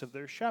voice of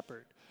their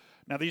shepherd.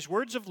 Now, these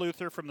words of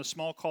Luther from the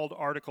Smalcald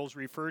Articles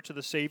refer to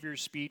the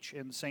Savior's speech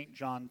in St.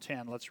 John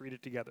 10. Let's read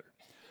it together.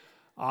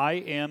 I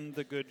am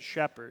the good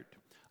shepherd.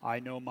 I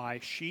know my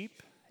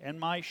sheep, and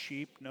my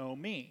sheep know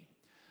me.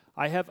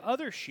 I have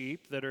other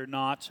sheep that are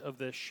not of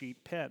this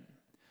sheep pen.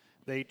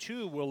 They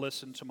too will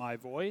listen to my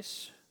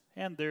voice,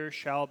 and there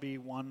shall be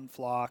one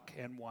flock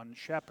and one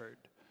shepherd.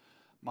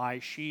 My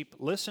sheep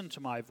listen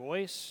to my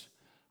voice.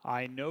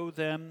 I know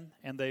them,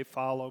 and they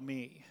follow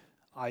me.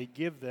 I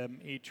give them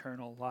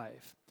eternal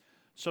life.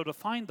 So to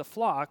find the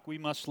flock, we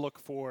must look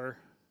for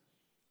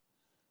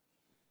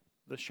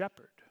the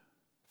shepherd.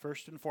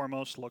 First and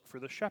foremost, look for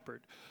the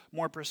shepherd.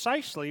 More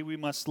precisely, we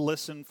must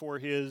listen for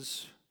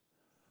his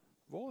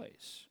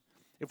voice.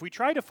 If we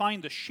try to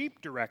find the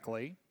sheep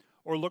directly,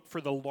 or look for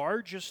the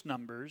largest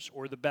numbers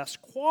or the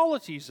best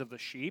qualities of the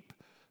sheep,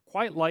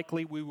 quite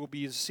likely we will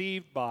be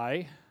deceived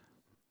by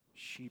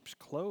sheep's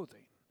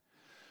clothing.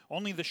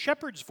 Only the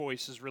shepherd's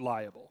voice is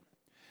reliable.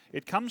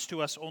 It comes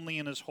to us only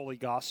in his holy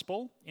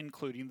gospel,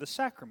 including the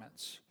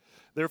sacraments.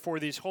 Therefore,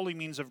 these holy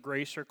means of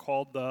grace are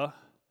called the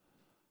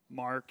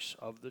marks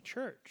of the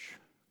church.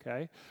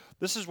 Okay?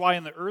 This is why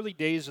in the early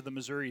days of the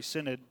Missouri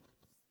Synod,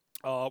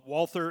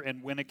 Walther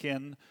and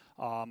Winnikin,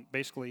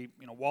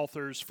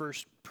 Walther's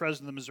first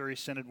president of the Missouri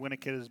Synod.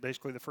 Winnikin is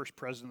basically the first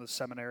president of the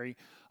seminary.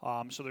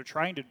 So they're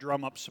trying to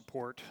drum up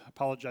support. I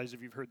apologize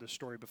if you've heard this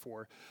story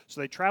before.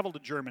 So they travel to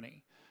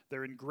Germany.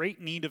 They're in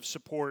great need of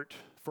support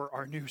for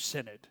our new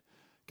synod.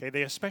 Okay,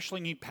 they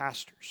especially need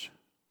pastors.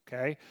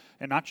 Okay,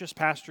 and not just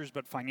pastors,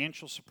 but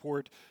financial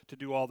support to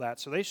do all that.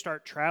 So they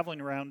start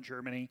traveling around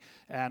Germany,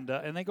 and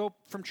they go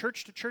from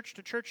church to church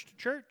to church to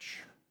church.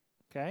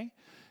 Okay.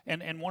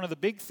 And one of the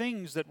big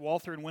things that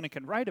Walther and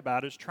Winnikin write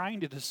about is trying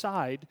to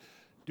decide,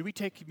 do we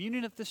take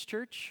communion at this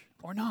church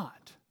or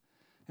not?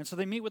 And so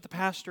they meet with the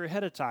pastor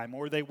ahead of time,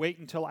 or they wait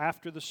until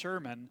after the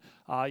sermon,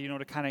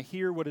 to kind of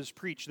hear what is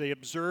preached. They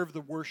observe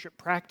the worship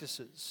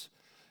practices.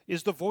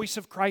 Is the voice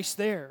of Christ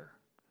there?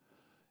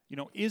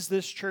 Is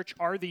this church,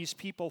 are these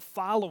people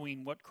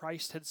following what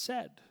Christ had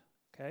said?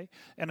 Okay?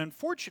 And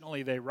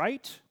unfortunately, they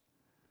write,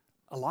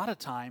 a lot of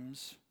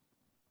times,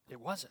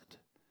 it wasn't.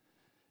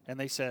 And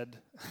they said,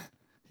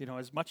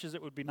 as much as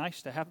it would be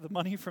nice to have the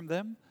money from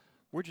them,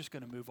 we're just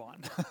going to move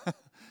on.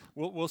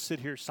 We'll sit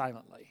here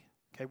silently.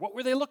 Okay, what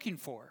were they looking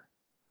for?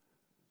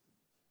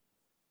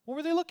 What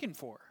were they looking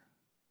for?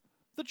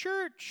 The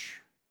church.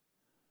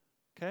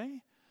 Okay?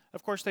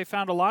 Of course, they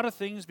found a lot of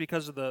things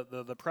because of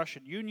the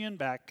Prussian Union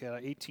back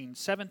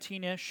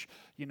 1817-ish,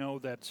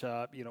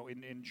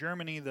 in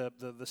Germany,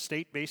 the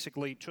state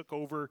basically took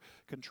over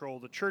control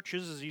of the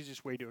churches is the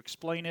easiest way to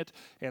explain it.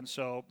 And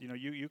so,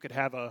 you could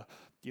have a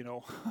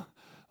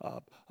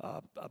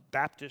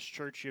Baptist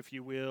church, if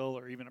you will,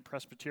 or even a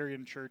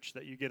Presbyterian church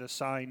that you get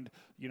assigned,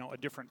 a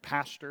different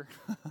pastor.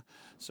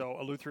 So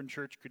a Lutheran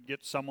church could get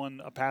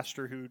a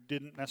pastor who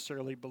didn't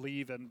necessarily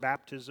believe in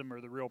baptism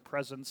or the real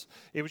presence.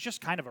 It was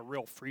just kind of a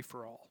real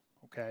free-for-all,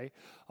 okay?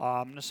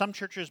 Some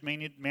churches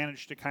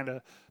managed to kind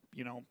of,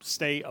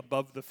 stay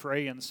above the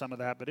fray in some of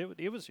that, but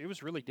it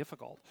was really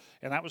difficult.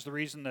 And that was the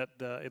reason that,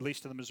 at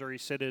least in the Missouri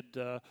Synod,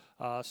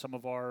 some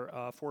of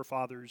our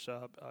forefathers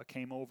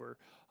came over.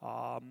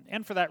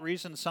 And for that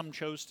reason, some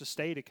chose to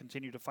stay to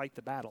continue to fight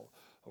the battle,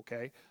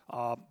 okay?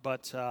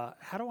 But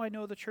how do I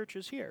know the church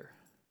is here?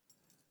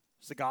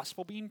 Is the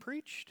gospel being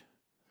preached?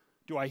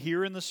 Do I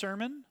hear in the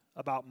sermon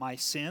about my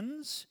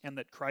sins and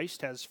that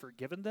Christ has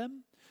forgiven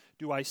them?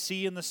 Do I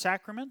see in the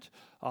sacrament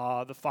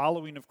the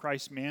following of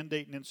Christ's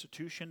mandate and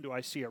institution? Do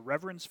I see a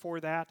reverence for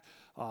that?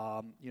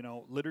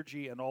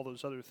 Liturgy and all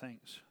those other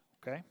things.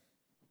 Okay?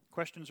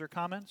 Questions or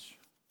comments?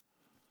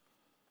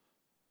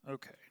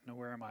 Okay. Now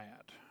where am I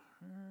at?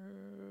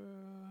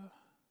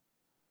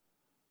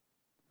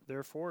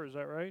 Therefore, is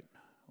that right?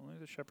 Only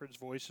the shepherd's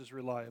voice is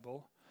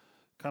reliable.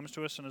 Comes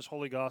to us in his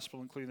holy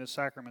gospel, including the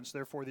sacraments.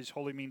 Therefore, these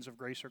holy means of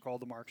grace are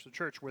called the marks of the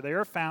church. Where they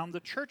are found, the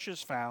church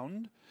is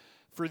found.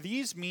 For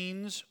these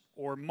means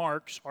or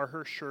marks are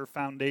her sure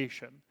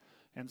foundation.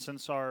 And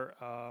since our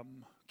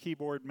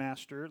keyboard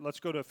master, let's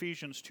go to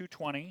Ephesians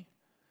 2:20.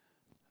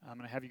 I'm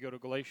going to have you go to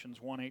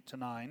Galatians 1, 8 to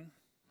 9.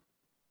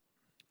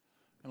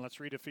 And let's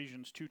read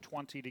Ephesians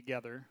 2:20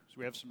 together. So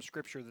we have some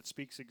scripture that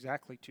speaks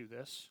exactly to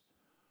this.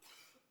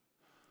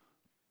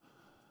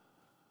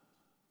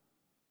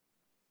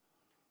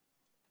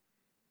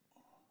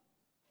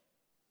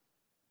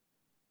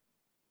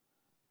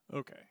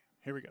 Okay,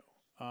 here we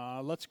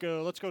go. Let's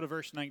go to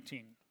verse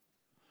 19.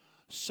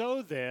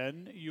 So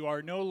then, you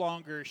are no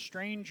longer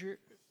strangers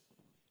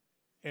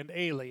and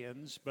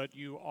aliens, but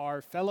you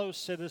are fellow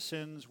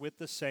citizens with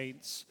the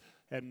saints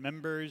and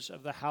members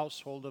of the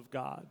household of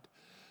God,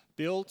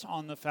 built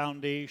on the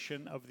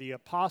foundation of the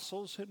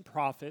apostles and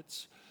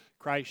prophets,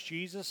 Christ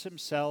Jesus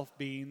himself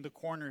being the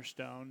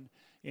cornerstone,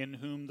 in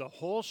whom the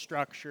whole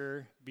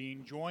structure,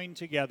 being joined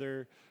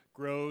together,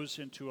 grows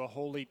into a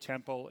holy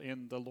temple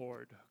in the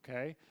Lord.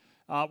 Okay?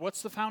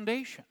 What's the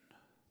foundation?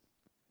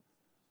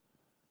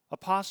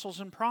 Apostles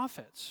and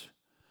prophets.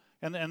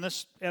 And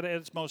this, at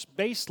its most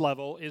base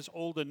level, is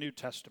Old and New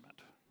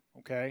Testament.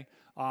 Okay?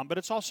 But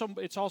it's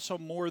also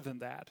more than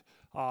that.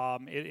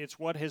 It's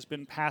what has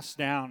been passed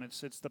down.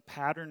 It's the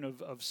pattern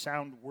of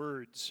sound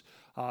words.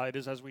 It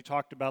is, as we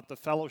talked about, the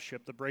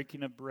fellowship, the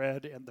breaking of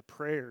bread, and the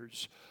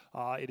prayers.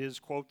 It is,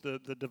 quote,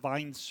 the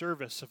divine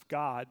service of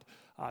God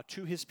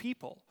to his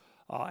people,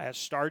 as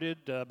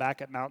started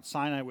back at Mount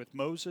Sinai with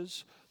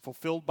Moses,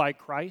 fulfilled by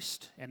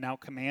Christ, and now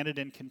commanded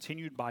and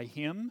continued by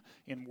him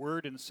in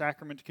word and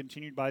sacrament,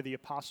 continued by the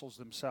apostles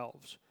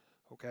themselves.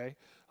 Okay,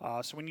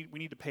 so we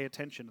need to pay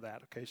attention to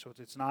that. Okay, so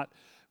it's not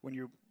when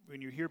you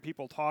hear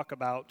people talk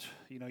about,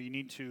 you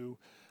need to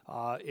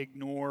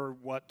ignore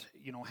what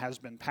has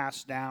been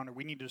passed down, or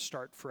we need to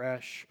start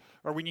fresh,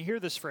 or when you hear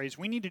this phrase,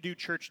 we need to do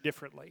church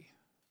differently.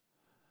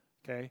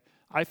 Okay,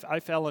 I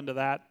fell into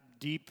that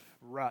deep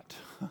rut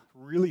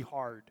really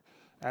hard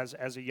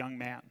as a young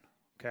man.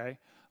 Okay,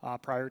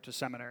 prior to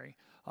seminary,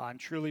 and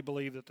truly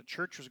believe that the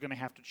church was going to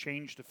have to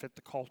change to fit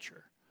the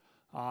culture.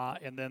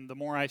 And then the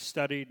more I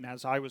studied, and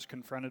as I was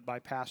confronted by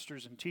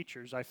pastors and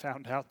teachers, I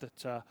found out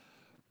that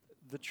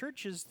the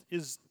church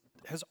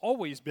has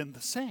always been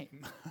the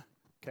same.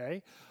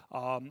 Okay,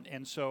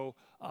 and so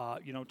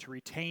to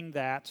retain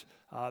that,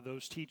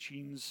 those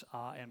teachings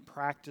and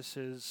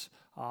practices,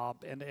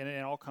 and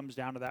it all comes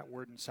down to that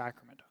word and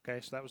sacrament. Okay,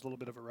 so that was a little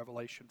bit of a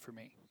revelation for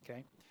me.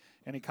 Okay,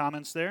 any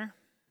comments there?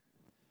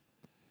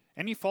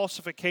 Any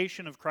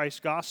falsification of Christ's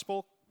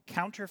gospel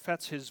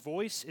counterfeits his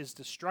voice, is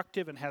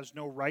destructive, and has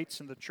no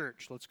rights in the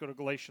church. Let's go to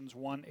Galatians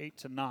 1, 8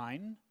 to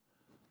 9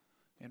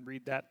 and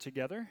read that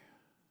together.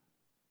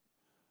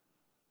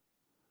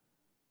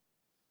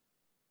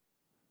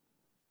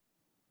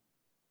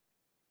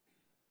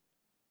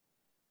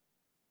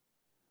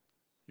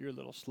 You're a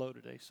little slow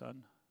today,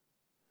 son.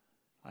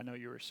 I know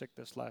you were sick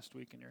this last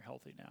week and you're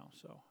healthy now,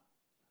 so.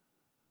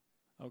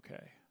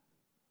 Okay.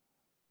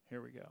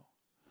 Here we go.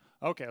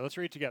 Okay, let's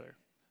read together.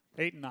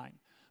 8 and 9.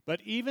 But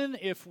even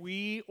if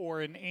we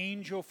or an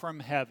angel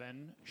from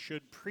heaven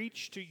should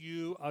preach to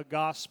you a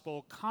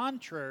gospel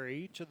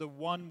contrary to the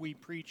one we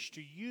preach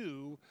to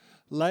you,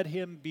 let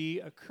him be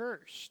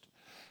accursed.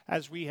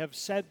 As we have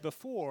said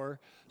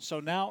before, so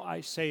now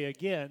I say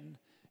again,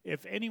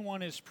 if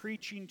anyone is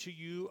preaching to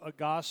you a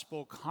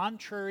gospel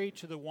contrary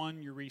to the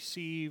one you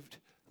received,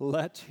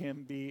 let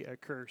him be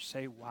accursed.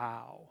 Say,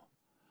 wow.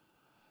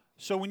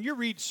 So when you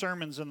read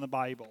sermons in the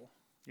Bible,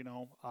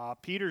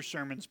 Peter's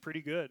sermon's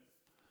pretty good.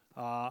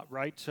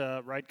 Right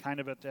kind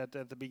of at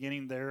the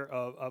beginning there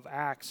of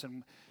Acts,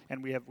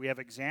 and we have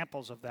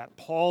examples of that.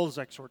 Paul's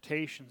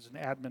exhortations and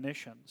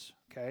admonitions,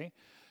 okay?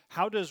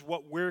 How does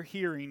what we're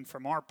hearing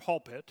from our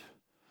pulpit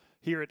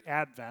here at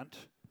Advent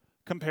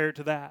compare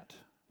to that?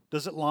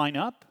 Does it line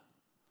up?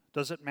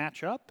 Does it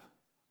match up?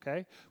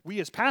 Okay? We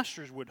as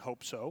pastors would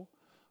hope so.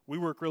 We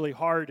work really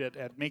hard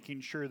at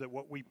making sure that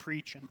what we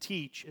preach and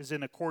teach is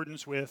in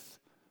accordance with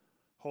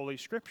Holy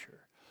Scripture.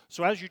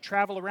 So as you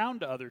travel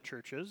around to other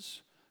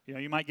churches,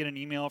 you might get an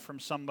email from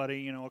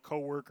somebody, a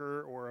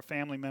coworker or a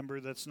family member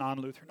that's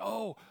non-Lutheran.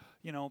 Oh,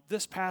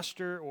 this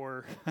pastor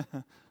or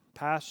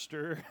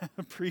pastor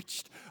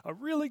preached a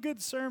really good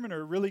sermon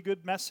or a really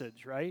good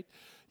message, right?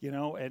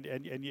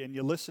 And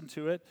you listen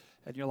to it,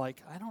 and you're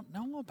like, I don't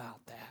know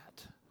about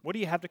that. What do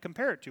you have to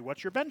compare it to?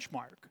 What's your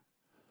benchmark?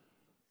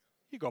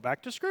 You go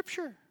back to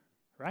Scripture,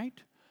 right?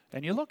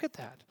 And you look at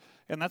that.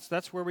 And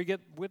that's where we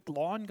get with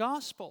law and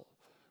gospel.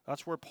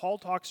 That's where Paul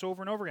talks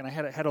over and over again.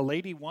 I had a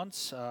lady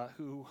once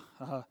who,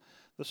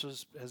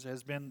 this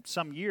has been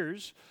some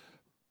years,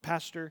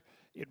 Pastor,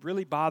 it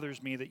really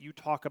bothers me that you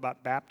talk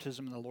about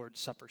baptism and the Lord's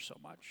Supper so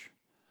much.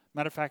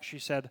 Matter of fact, she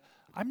said,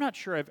 I'm not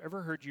sure I've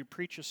ever heard you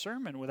preach a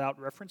sermon without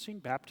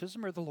referencing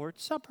baptism or the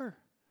Lord's Supper.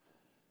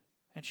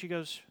 And she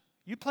goes,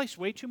 you place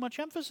way too much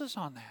emphasis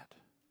on that.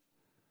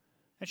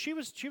 And she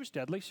was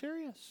deadly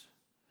serious.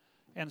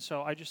 And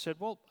so I just said,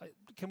 well,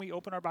 can we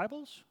open our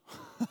Bibles?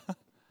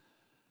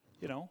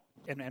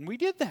 And we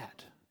did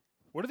that.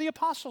 What do the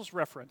apostles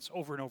reference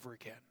over and over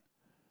again?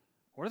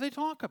 What do they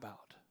talk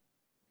about?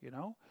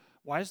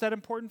 Why is that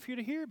important for you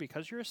to hear?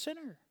 Because you're a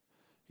sinner.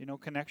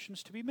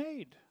 Connections to be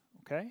made,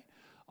 okay?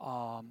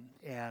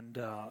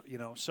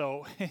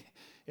 So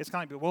it's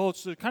kind of, well,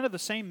 it's kind of the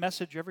same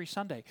message every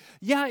Sunday.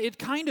 Yeah, it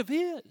kind of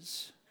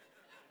is.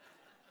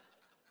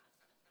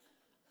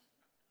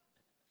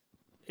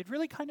 It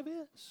really kind of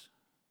is.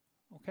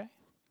 Okay?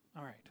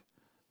 All right.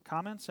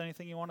 Comments?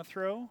 Anything you want to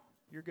throw?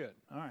 You're good.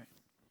 All right.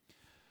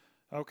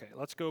 Okay,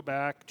 let's go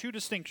back. Two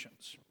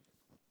distinctions.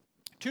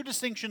 Two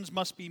distinctions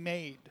must be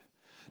made.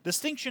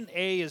 Distinction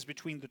A is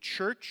between the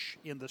church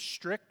in the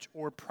strict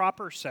or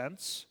proper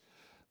sense,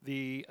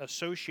 the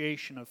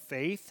association of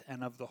faith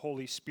and of the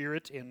Holy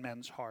Spirit in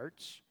men's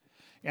hearts,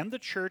 and the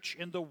church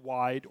in the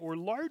wide or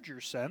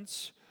larger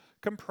sense,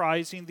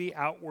 comprising the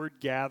outward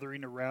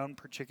gathering around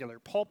particular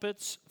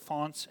pulpits,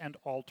 fonts, and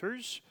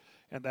altars,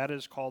 and that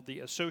is called the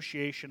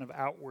association of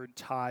outward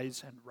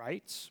ties and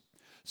rites.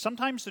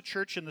 Sometimes the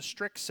church in the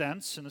strict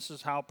sense, and this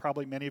is how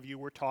probably many of you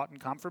were taught in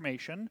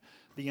confirmation,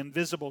 the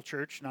invisible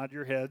church, nod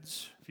your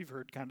heads if you've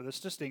heard kind of this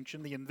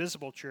distinction, the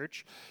invisible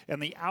church, and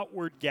the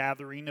outward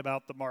gathering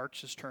about the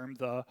marks is termed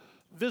the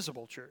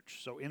visible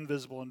church, so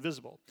invisible and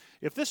visible.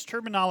 If this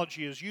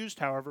terminology is used,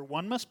 however,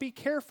 one must be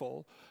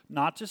careful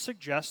not to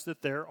suggest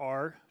that there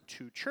are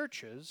two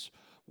churches,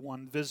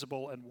 one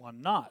visible and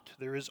one not.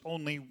 There is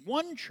only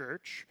one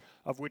church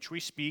of which we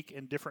speak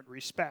in different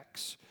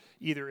respects,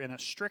 either in a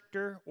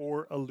stricter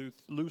or a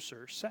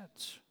looser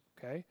sense.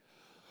 Okay?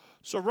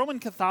 So Roman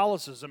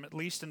Catholicism, at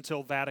least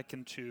until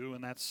Vatican II,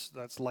 and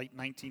that's late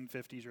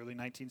 1950s, early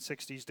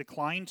 1960s,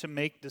 declined to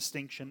make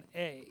distinction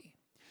A.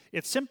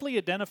 It simply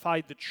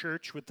identified the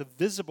church with the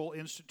visible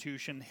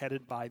institution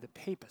headed by the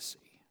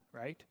papacy,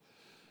 right?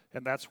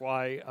 And that's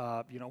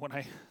why,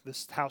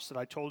 this house that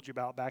I told you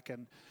about back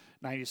in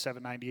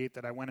 97, 98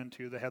 that I went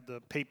into, they had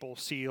the papal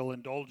seal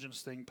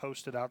indulgence thing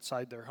posted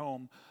outside their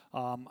home.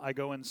 I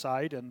go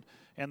inside, and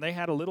they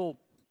had a little,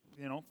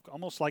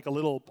 almost like a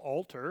little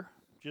altar,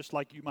 just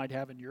like you might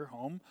have in your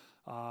home,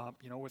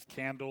 with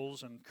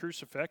candles and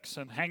crucifix,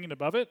 and hanging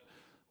above it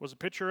was a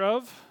picture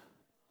of,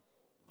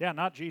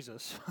 not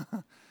Jesus.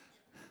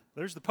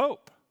 There's the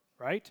Pope,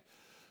 right?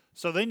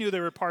 So they knew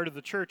they were part of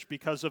the church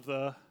because of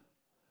the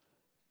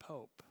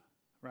Pope,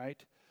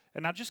 right?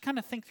 And now just kind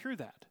of think through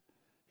that.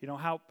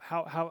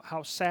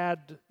 How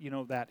sad,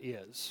 that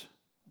is,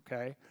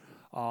 okay?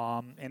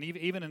 And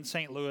even in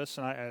St. Louis,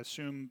 and I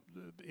assume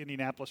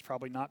Indianapolis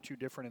probably not too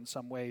different in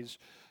some ways,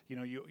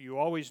 you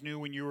always knew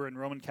when you were in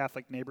Roman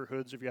Catholic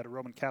neighborhoods, if you had a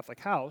Roman Catholic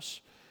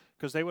house,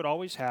 because they would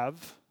always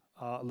have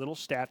a little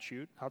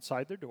statue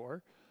outside their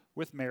door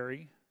with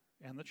Mary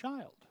and the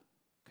child,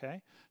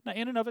 okay? Now,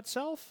 in and of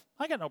itself,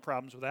 I got no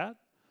problems with that.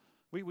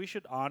 We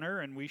should honor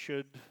and we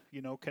should,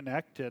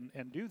 connect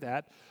and do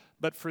that.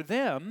 But for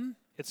them,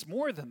 it's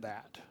more than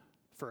that.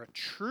 For a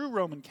true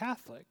Roman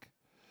Catholic,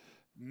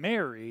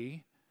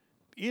 Mary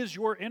is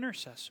your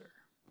intercessor.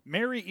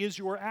 Mary is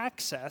your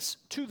access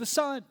to the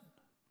Son.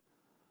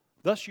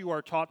 Thus, you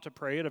are taught to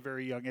pray at a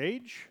very young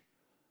age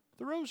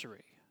the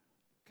Rosary.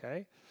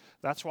 Okay?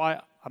 That's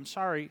why, I'm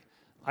sorry,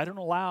 I don't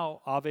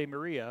allow Ave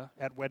Maria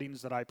at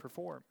weddings that I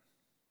perform.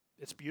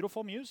 It's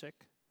beautiful music,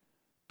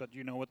 but do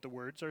you know what the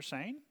words are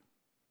saying?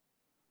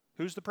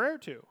 Who's the prayer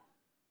to?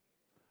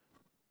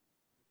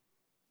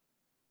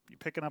 You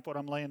picking up what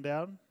I'm laying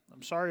down?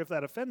 I'm sorry if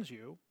that offends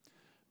you,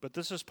 but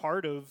this is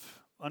part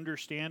of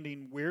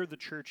understanding where the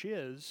church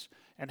is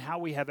and how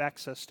we have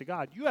access to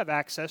God. You have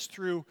access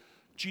through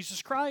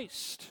Jesus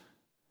Christ.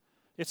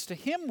 It's to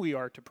Him we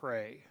are to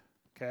pray,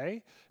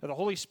 okay? And the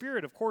Holy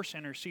Spirit, of course,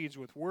 intercedes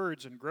with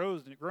words and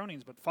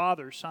groanings, but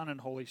Father, Son,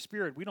 and Holy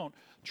Spirit, we don't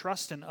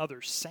trust in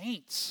other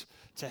saints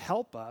to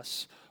help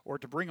us or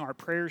to bring our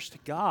prayers to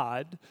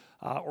God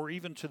or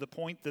even to the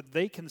point that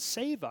they can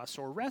save us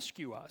or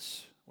rescue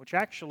us. Which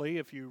actually,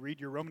 if you read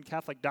your Roman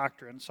Catholic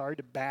doctrine, sorry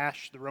to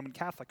bash the Roman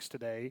Catholics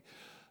today,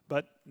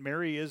 but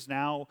Mary is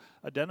now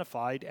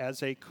identified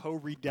as a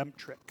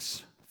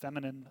co-redemptrix,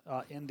 feminine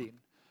ending,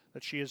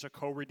 that she is a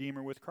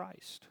co-redeemer with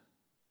Christ,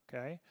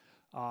 okay?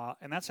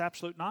 And that's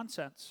absolute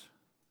nonsense,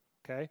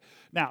 okay?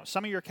 Now,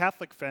 some of your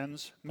Catholic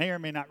friends may or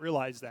may not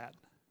realize that,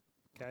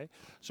 okay?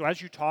 So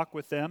as you talk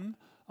with them,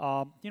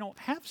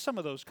 have some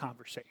of those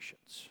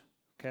conversations,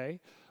 okay?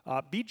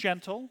 Be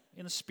gentle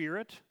in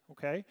spirit,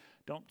 okay?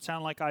 Don't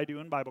sound like I do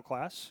in Bible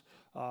class.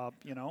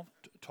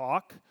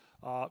 Talk,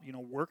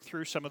 work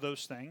through some of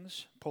those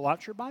things. Pull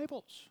out your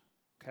Bibles,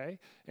 okay?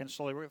 And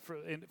slowly,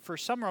 for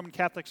some Roman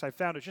Catholics, I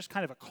found it's just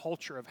kind of a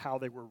culture of how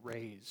they were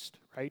raised,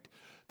 right?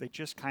 They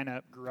just kind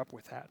of grew up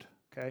with that,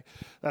 okay?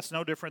 That's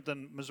no different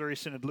than Missouri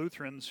Synod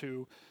Lutherans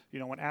who,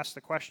 when asked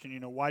the question,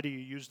 why do you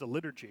use the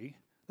liturgy?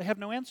 They have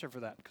no answer for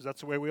that because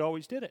that's the way we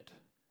always did it.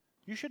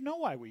 You should know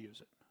why we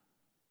use it.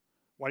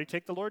 Why do you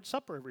take the Lord's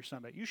Supper every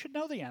Sunday? You should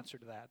know the answer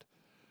to that.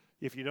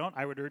 If you don't,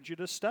 I would urge you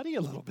to study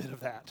a little bit of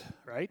that,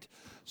 right?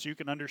 So you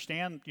can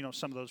understand,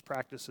 some of those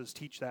practices.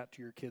 Teach that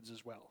to your kids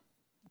as well.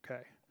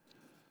 Okay.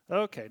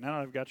 Okay, now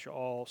I've got you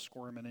all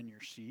squirming in your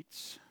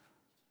seats.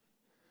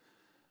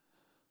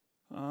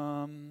 Where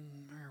are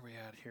we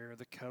at here?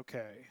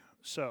 Okay,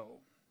 so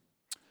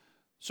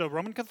So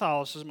Roman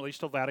Catholicism, at least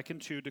till Vatican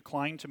II,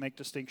 declined to make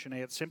distinction.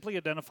 It simply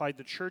identified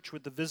the church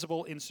with the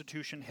visible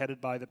institution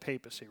headed by the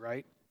papacy,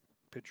 right?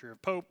 Picture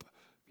of Pope,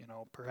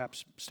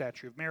 perhaps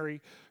statue of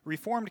Mary.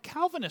 Reformed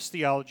Calvinist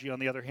theology, on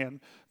the other hand,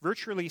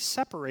 virtually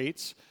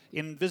separates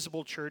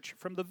invisible church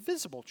from the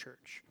visible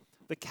church.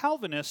 The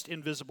Calvinist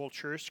invisible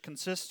church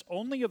consists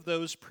only of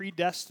those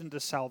predestined to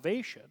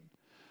salvation,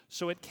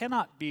 so it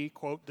cannot be,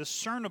 quote,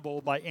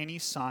 discernible by any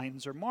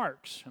signs or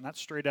marks. And that's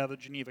straight out of the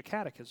Geneva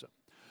Catechism.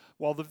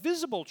 While the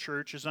visible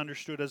church is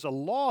understood as a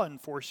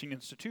law-enforcing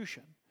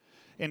institution.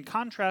 In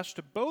contrast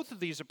to both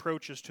of these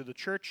approaches to the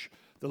church,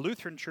 the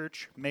Lutheran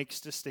Church makes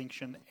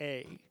distinction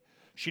A.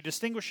 She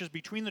distinguishes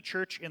between the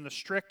church in the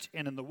strict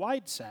and in the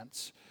wide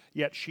sense,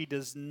 yet she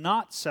does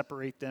not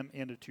separate them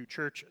into two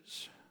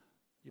churches.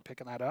 You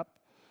picking that up?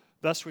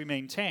 Thus we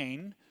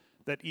maintain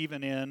that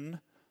even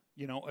in,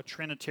 a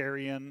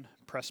Trinitarian,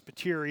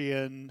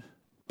 Presbyterian,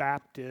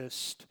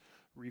 Baptist,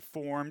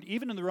 Reformed,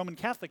 even in the Roman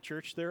Catholic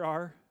Church, there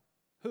are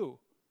who?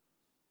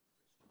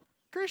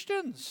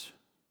 Christians.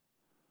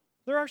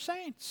 There are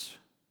saints.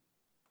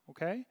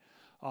 Okay?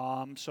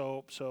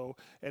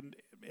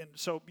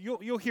 So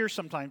you'll hear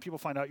sometimes people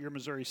find out you're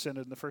Missouri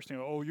Synod, and the first thing,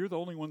 you're the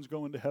only ones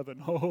going to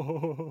heaven.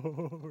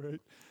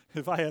 Right?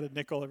 If I had a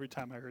nickel every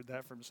time I heard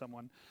that from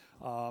someone,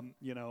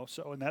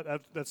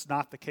 that's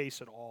not the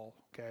case at all.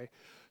 Okay,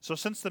 so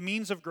since the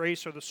means of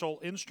grace are the sole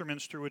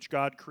instruments through which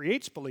God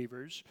creates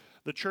believers,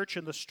 the church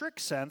in the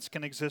strict sense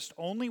can exist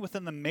only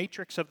within the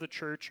matrix of the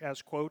church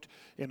as, quote,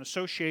 an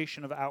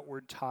association of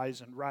outward ties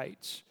and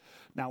rites.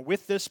 Now,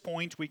 with this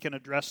point, we can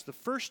address the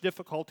first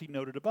difficulty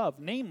noted above,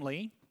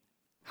 namely,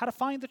 how to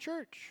find the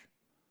church,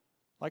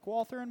 like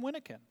Walther and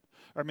Winnikin,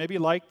 or maybe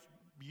like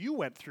you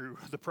went through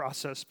the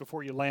process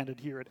before you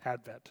landed here at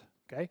Advent,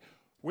 okay?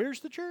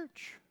 Where's the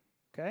church,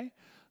 okay?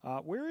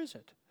 Where is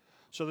it?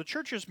 So the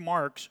church's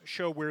marks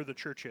show where the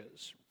church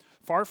is.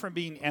 Far from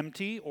being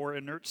empty or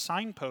inert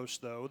signposts,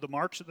 though, the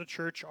marks of the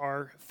church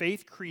are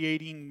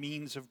faith-creating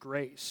means of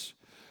grace.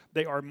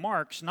 They are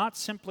marks not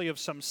simply of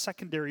some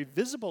secondary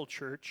visible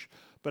church,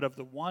 but of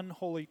the one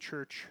holy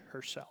church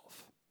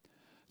herself.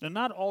 Now,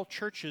 not all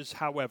churches,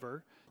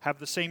 however, have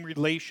the same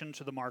relation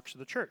to the marks of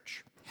the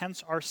church.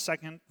 Hence our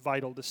second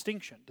vital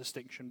distinction,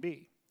 distinction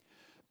B,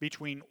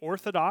 between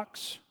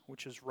orthodox,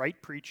 which is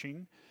right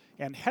preaching,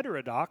 and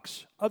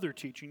heterodox, other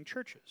teaching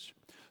churches.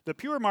 The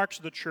pure marks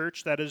of the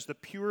church, that is, the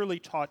purely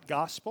taught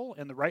gospel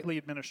and the rightly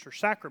administered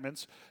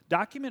sacraments,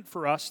 document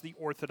for us the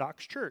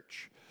Orthodox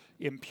Church.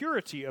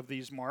 Impurity of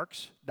these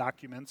marks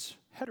documents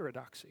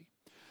heterodoxy.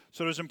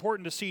 So it is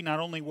important to see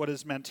not only what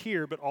is meant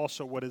here, but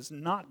also what is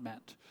not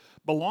meant.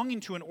 Belonging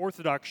to an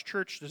Orthodox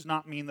church does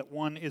not mean that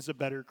one is a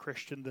better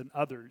Christian than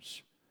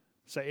others.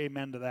 Say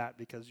amen to that,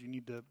 because you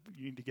need to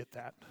get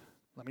that.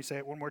 Let me say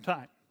it one more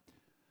time.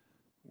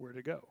 Where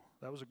to go?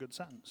 That was a good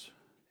sentence.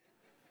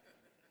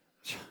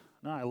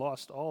 No, I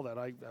lost all that.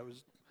 I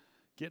was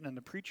getting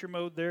into preacher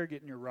mode there,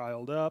 getting you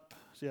riled up.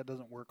 See, that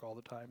doesn't work all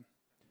the time.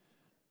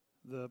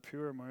 The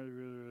pure...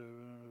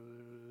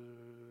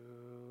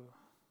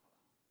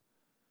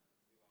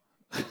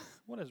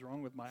 What is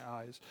wrong with my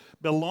eyes?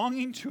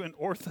 Belonging to an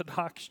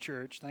Orthodox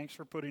church, thanks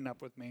for putting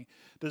up with me,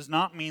 does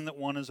not mean that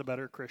one is a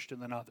better Christian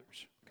than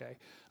others. Okay?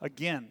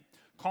 Again,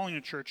 calling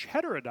a church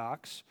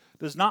heterodox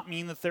does not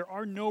mean that there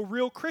are no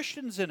real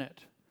Christians in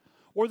it,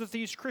 or that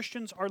these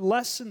Christians are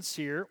less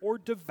sincere or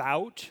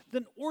devout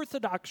than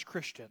Orthodox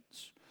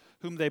Christians,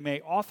 whom they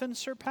may often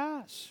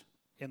surpass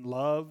in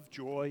love,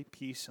 joy,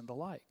 peace, and the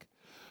like.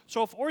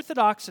 So if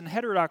Orthodox and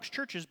heterodox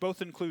churches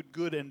both include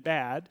good and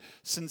bad,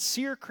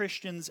 sincere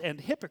Christians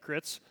and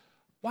hypocrites,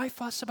 why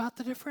fuss about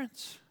the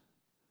difference?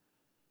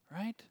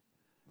 Right?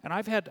 And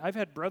I've had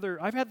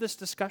this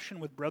discussion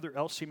with Brother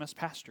LCMS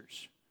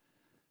pastors,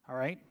 all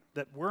right,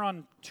 that we're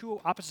on two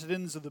opposite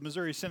ends of the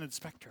Missouri Synod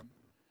spectrum.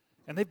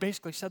 And they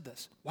basically said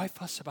this: why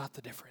fuss about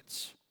the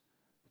difference?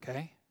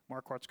 Okay?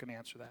 Marquardt's going to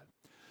answer that.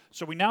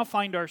 So we now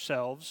find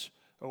ourselves,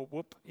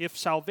 if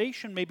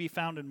salvation may be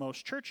found in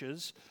most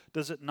churches,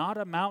 does it not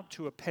amount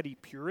to a petty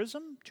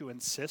purism to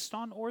insist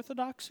on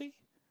orthodoxy?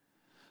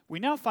 We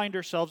now find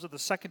ourselves at the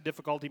second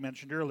difficulty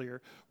mentioned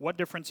earlier, what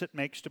difference it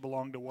makes to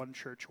belong to one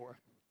church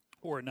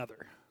or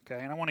another.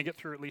 Okay? And I want to get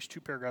through at least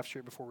 2 paragraphs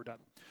here before we're done.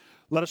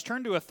 Let us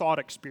turn to a thought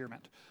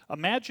experiment.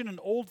 Imagine an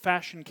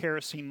old-fashioned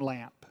kerosene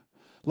lamp.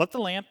 Let the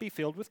lamp be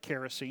filled with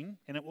kerosene,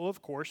 and it will,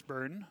 of course,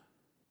 burn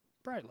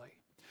brightly.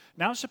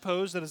 Now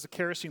suppose that as the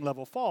kerosene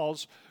level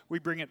falls, we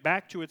bring it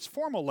back to its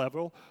formal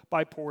level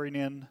by pouring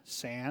in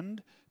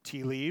sand,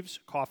 tea leaves,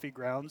 coffee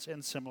grounds,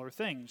 and similar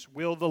things.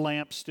 Will the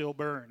lamp still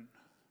burn?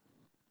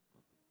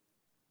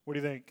 What do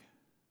you think?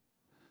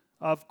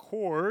 Of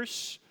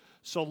course,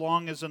 so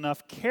long as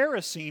enough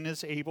kerosene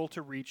is able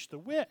to reach the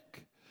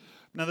wick.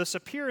 Now, this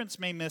appearance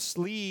may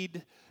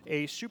mislead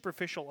a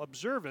superficial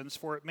observance,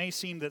 for it may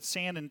seem that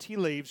sand and tea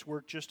leaves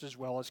work just as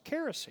well as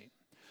kerosene.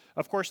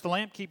 Of course, the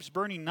lamp keeps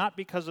burning not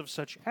because of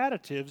such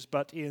additives,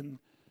 but in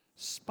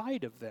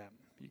spite of them.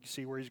 You can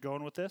see where he's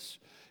going with this?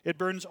 It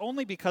burns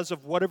only because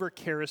of whatever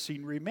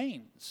kerosene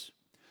remains.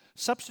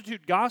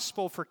 Substitute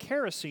gospel for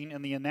kerosene,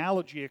 and the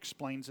analogy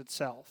explains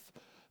itself.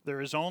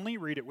 There is only,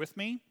 read it with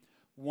me,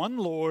 one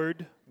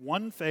Lord,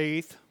 one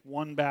faith,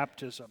 one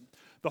baptism.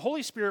 The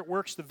Holy Spirit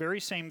works the very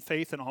same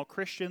faith in all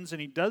Christians,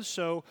 and he does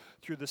so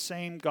through the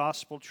same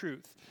gospel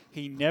truth.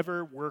 He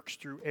never works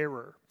through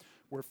error.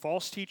 Where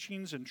false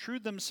teachings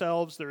intrude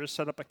themselves, there is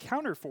set up a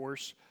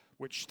counterforce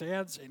which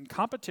stands in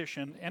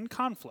competition and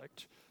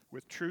conflict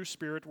with true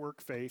Spirit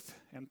work faith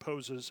and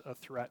poses a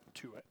threat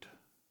to it.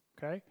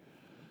 Okay?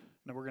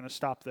 Now we're going to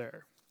stop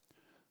there.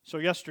 So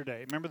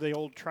yesterday, remember the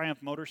old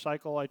Triumph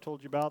motorcycle I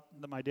told you about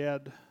that my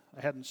dad,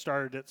 I hadn't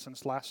started it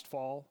since last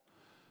fall.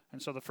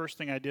 And so the first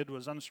thing I did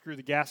was unscrew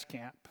the gas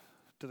cap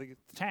to the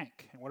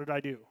tank. And what did I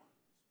do?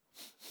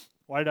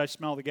 Why did I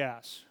smell the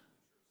gas?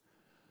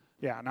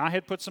 Yeah, and I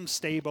had put some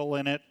stable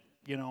in it,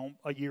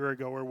 a year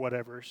ago or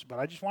whatever. But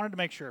I just wanted to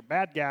make sure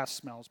bad gas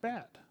smells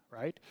bad,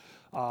 right?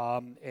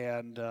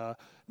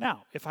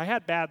 Now, if I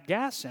had bad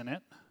gas in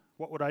it,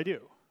 what would I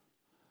do?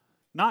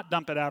 Not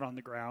dump it out on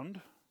the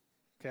ground,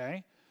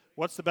 okay?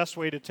 What's the best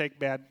way to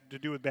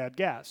do with bad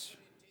gas?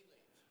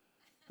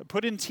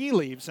 Put in tea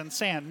leaves and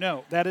sand.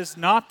 No, that is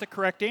not the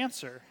correct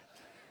answer.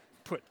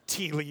 Put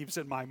tea leaves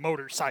in my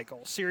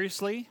motorcycle.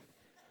 Seriously?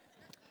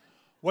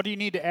 What do you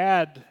need to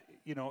add?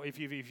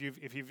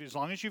 As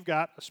long as you've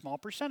got a small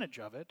percentage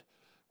of it,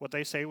 what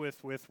they say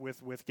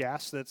with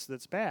gas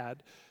that's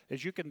bad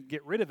is you can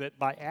get rid of it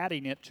by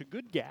adding it to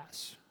good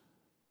gas.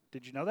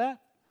 Did you know that?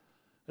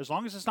 As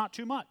long as it's not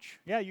too much.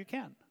 Yeah, you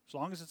can. As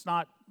long as it's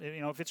not,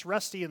 if it's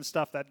rusty and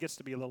stuff, that gets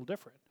to be a little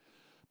different.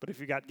 But if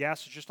you got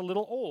gas that's just a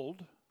little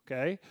old,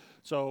 okay,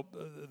 so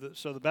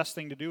the best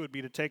thing to do would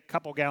be to take a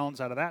couple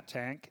gallons out of that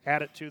tank,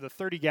 add it to the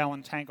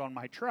 30-gallon tank on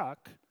my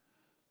truck,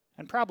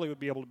 and probably would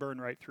be able to burn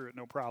right through it,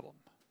 no problem.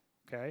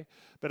 Okay?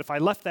 But if I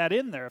left that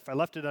in there, if I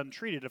left it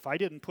untreated, if I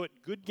didn't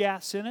put good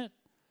gas in it,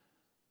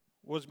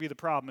 what would be the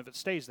problem if it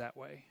stays that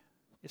way?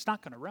 It's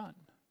not going to run.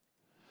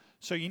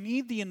 So you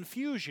need the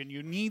infusion.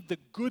 You need the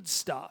good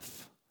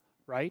stuff,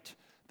 right,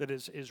 that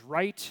is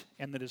right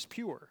and that is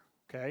pure,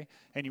 okay?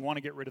 And you want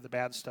to get rid of the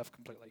bad stuff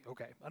completely.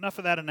 Okay, enough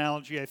of that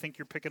analogy. I think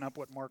you're picking up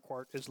what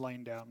Marquardt is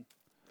laying down.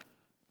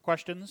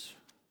 Questions?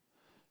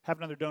 Have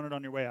another donut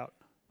on your way out.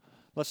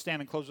 Let's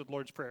stand and close with the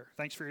Lord's Prayer.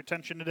 Thanks for your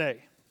attention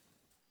today.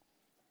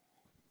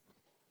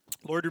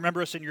 Lord,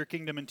 remember us in your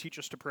kingdom and teach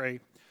us to pray.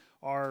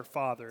 Our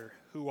Father,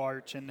 who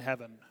art in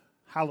heaven,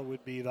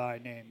 hallowed be thy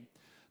name.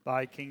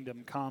 Thy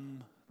kingdom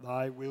come,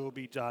 thy will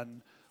be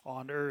done,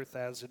 on earth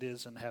as it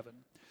is in heaven.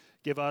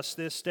 Give us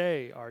this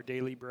day our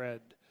daily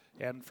bread,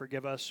 and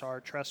forgive us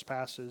our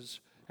trespasses,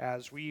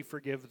 as we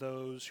forgive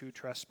those who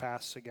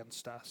trespass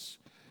against us.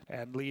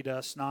 And lead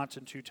us not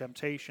into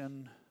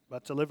temptation,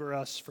 but deliver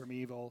us from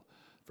evil.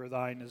 For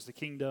thine is the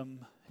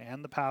kingdom,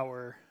 and the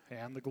power,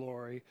 and the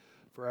glory,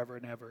 forever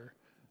and ever.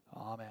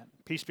 Amen.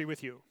 Peace be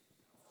with you.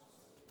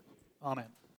 Amen.